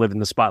doesn't want to live in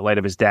the spotlight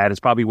of his dad. It's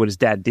probably what his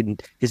dad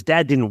didn't. His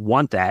dad didn't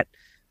want that,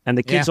 and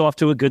the kid's off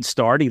to a good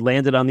start. He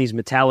landed on these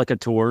Metallica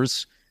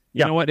tours.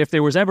 You know what? If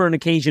there was ever an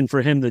occasion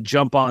for him to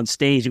jump on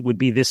stage, it would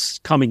be this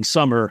coming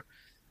summer.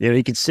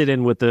 He could sit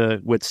in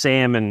with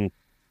Sam and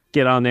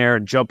get on there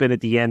and jump in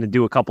at the end and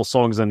do a couple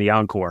songs on the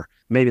encore.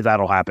 Maybe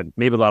that'll happen.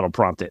 Maybe that'll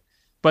prompt it.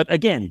 But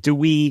again, do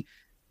we?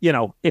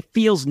 It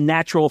feels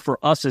natural for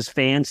us as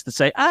fans to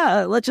say,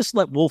 let's just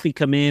let Wolfie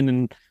come in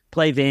and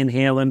play Van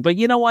Halen. But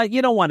you know what?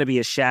 You don't want to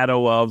be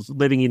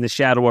living in the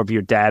shadow of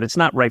your dad. It's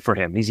not right for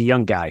him. He's a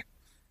young guy.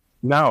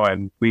 No,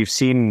 and we've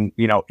seen,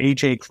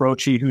 AJ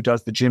Croce, who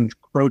does the Jim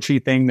Croce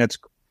thing. That's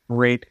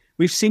great.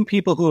 We've seen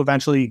people who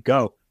eventually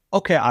go,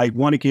 okay, I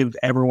want to give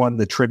everyone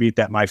the tribute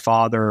that my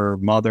father or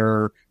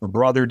mother or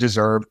brother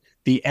deserved.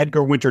 The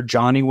Edgar Winter,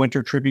 Johnny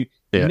Winter tribute.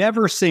 Yeah.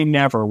 Never say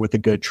never with a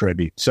good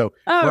tribute. So,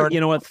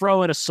 you know what?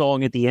 Throw in a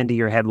song at the end of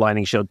your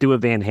headlining show. Do a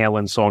Van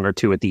Halen song or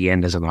two at the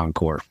end as an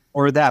encore.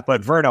 Or that.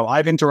 But Verno,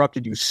 I've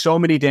interrupted you so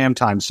many damn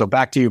times. So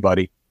back to you,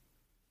 buddy.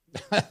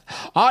 No,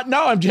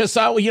 I'm just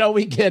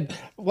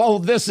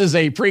this is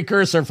a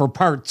precursor for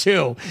part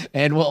 2,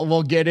 and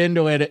we'll get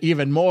into it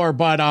even more.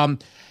 But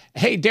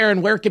hey,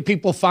 Darren, where can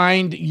people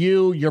find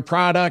you, your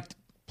product?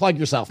 Plug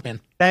yourself, man.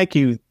 Thank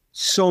you.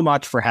 so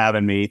much for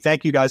having me.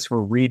 Thank you guys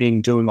for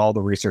reading, doing all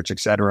the research,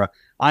 etc.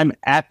 I'm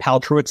at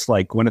Paltrowitz,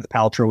 like Gwyneth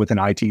Paltrow with an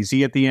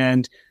ITZ at the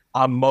end.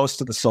 On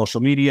most of the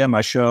social media.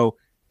 My show,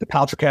 The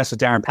Paltrowcast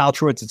with Darren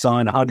Paltrowitz, it's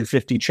on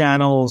 150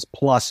 channels,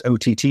 plus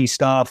OTT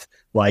stuff,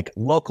 like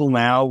Local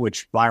Now,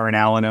 which Byron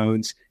Allen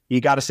owns. You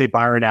got to say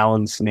Byron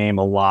Allen's name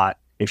a lot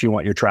if you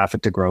want your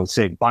traffic to grow.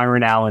 Say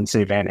Byron Allen,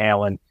 say Van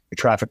Halen, your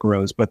traffic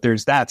grows. But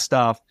there's that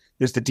stuff.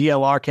 There's the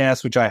DLR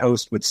cast, which I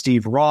host with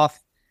Steve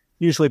Roth.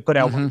 Usually put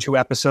out 1 or 2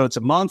 episodes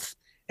a month.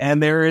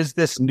 And there is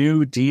this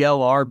new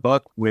DLR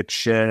book,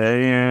 which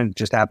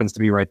just happens to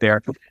be right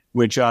there,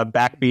 which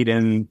Backbeat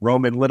and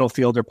Roman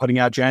Littlefield are putting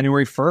out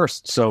January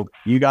 1st. So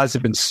you guys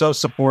have been so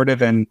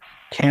supportive and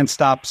can't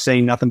stop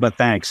saying nothing but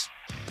thanks.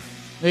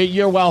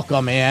 You're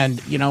welcome.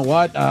 And you know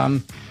what?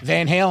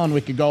 Van Halen,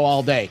 we could go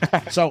all day.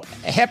 So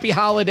happy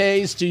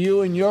holidays to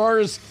you and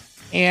yours.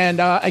 And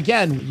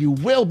again, you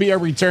will be a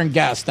return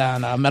guest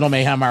on Metal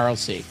Mayhem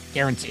ROC.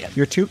 Guarantee it.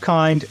 You're too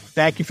kind.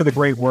 Thank you for the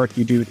great work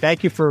you do.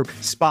 Thank you for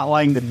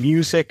spotlighting the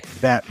music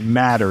that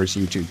matters,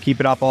 you two. Keep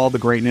it up, all the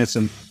greatness,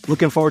 and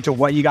looking forward to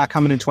what you got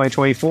coming in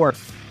 2024.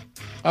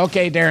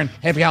 Okay, Darren.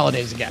 Happy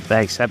holidays again.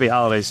 Thanks. Happy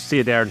holidays. See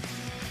you, Darren.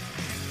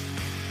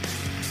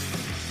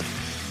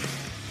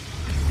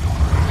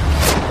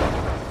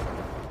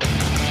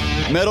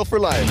 Metal for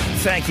life.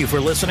 Thank you for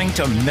listening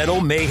to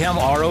Metal Mayhem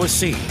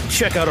ROC.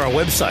 Check out our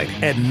website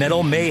at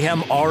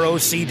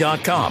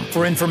metalmayhemroc.com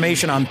for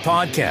information on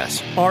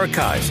podcasts,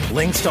 archives,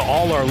 links to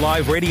all our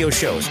live radio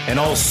shows, and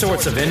all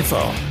sorts of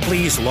info.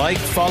 Please like,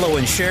 follow,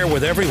 and share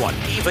with everyone,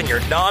 even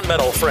your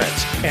non-metal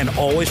friends. And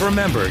always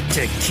remember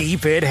to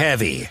keep it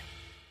heavy.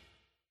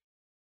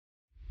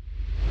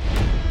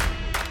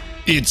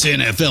 It's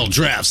NFL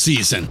draft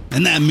season,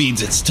 and that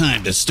means it's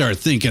time to start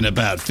thinking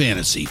about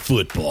fantasy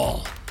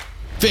football.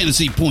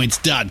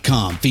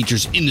 FantasyPoints.com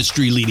features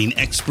industry-leading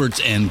experts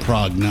and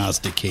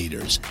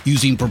prognosticators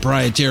using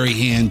proprietary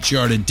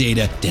hand-charted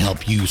data to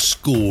help you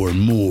score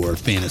more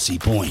fantasy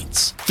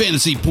points.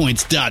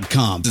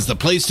 FantasyPoints.com is the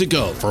place to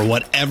go for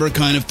whatever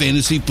kind of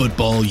fantasy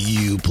football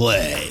you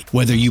play.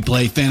 Whether you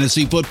play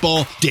fantasy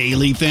football,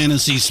 daily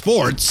fantasy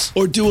sports,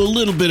 or do a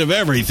little bit of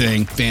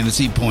everything,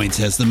 Fantasy Points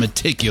has the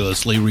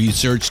meticulously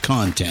researched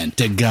content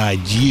to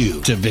guide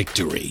you to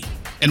victory.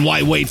 And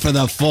why wait for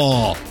the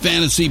fall?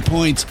 Fantasy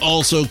Points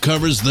also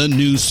covers the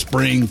new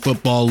spring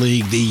football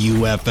league, the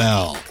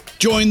UFL.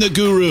 Join the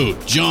guru,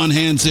 John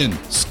Hansen,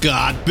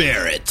 Scott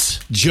Barrett,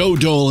 Joe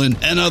Dolan,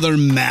 and other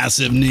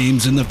massive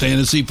names in the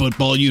fantasy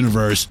football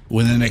universe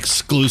with an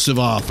exclusive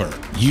offer.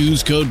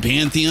 Use code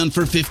Pantheon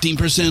for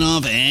 15%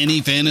 off any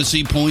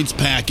Fantasy Points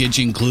package,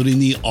 including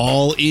the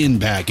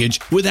all-in package,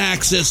 with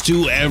access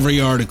to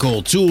every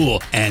article,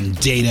 tool, and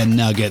data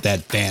nugget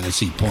that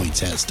Fantasy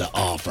Points has to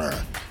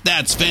offer.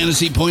 That's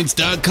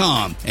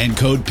FantasyPoints.com and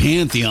code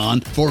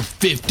Pantheon for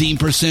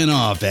 15%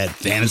 off at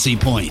Fantasy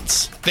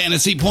Points.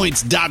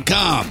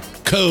 FantasyPoints.com,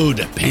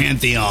 code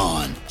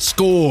Pantheon.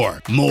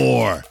 Score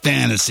more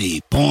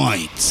fantasy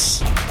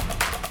points.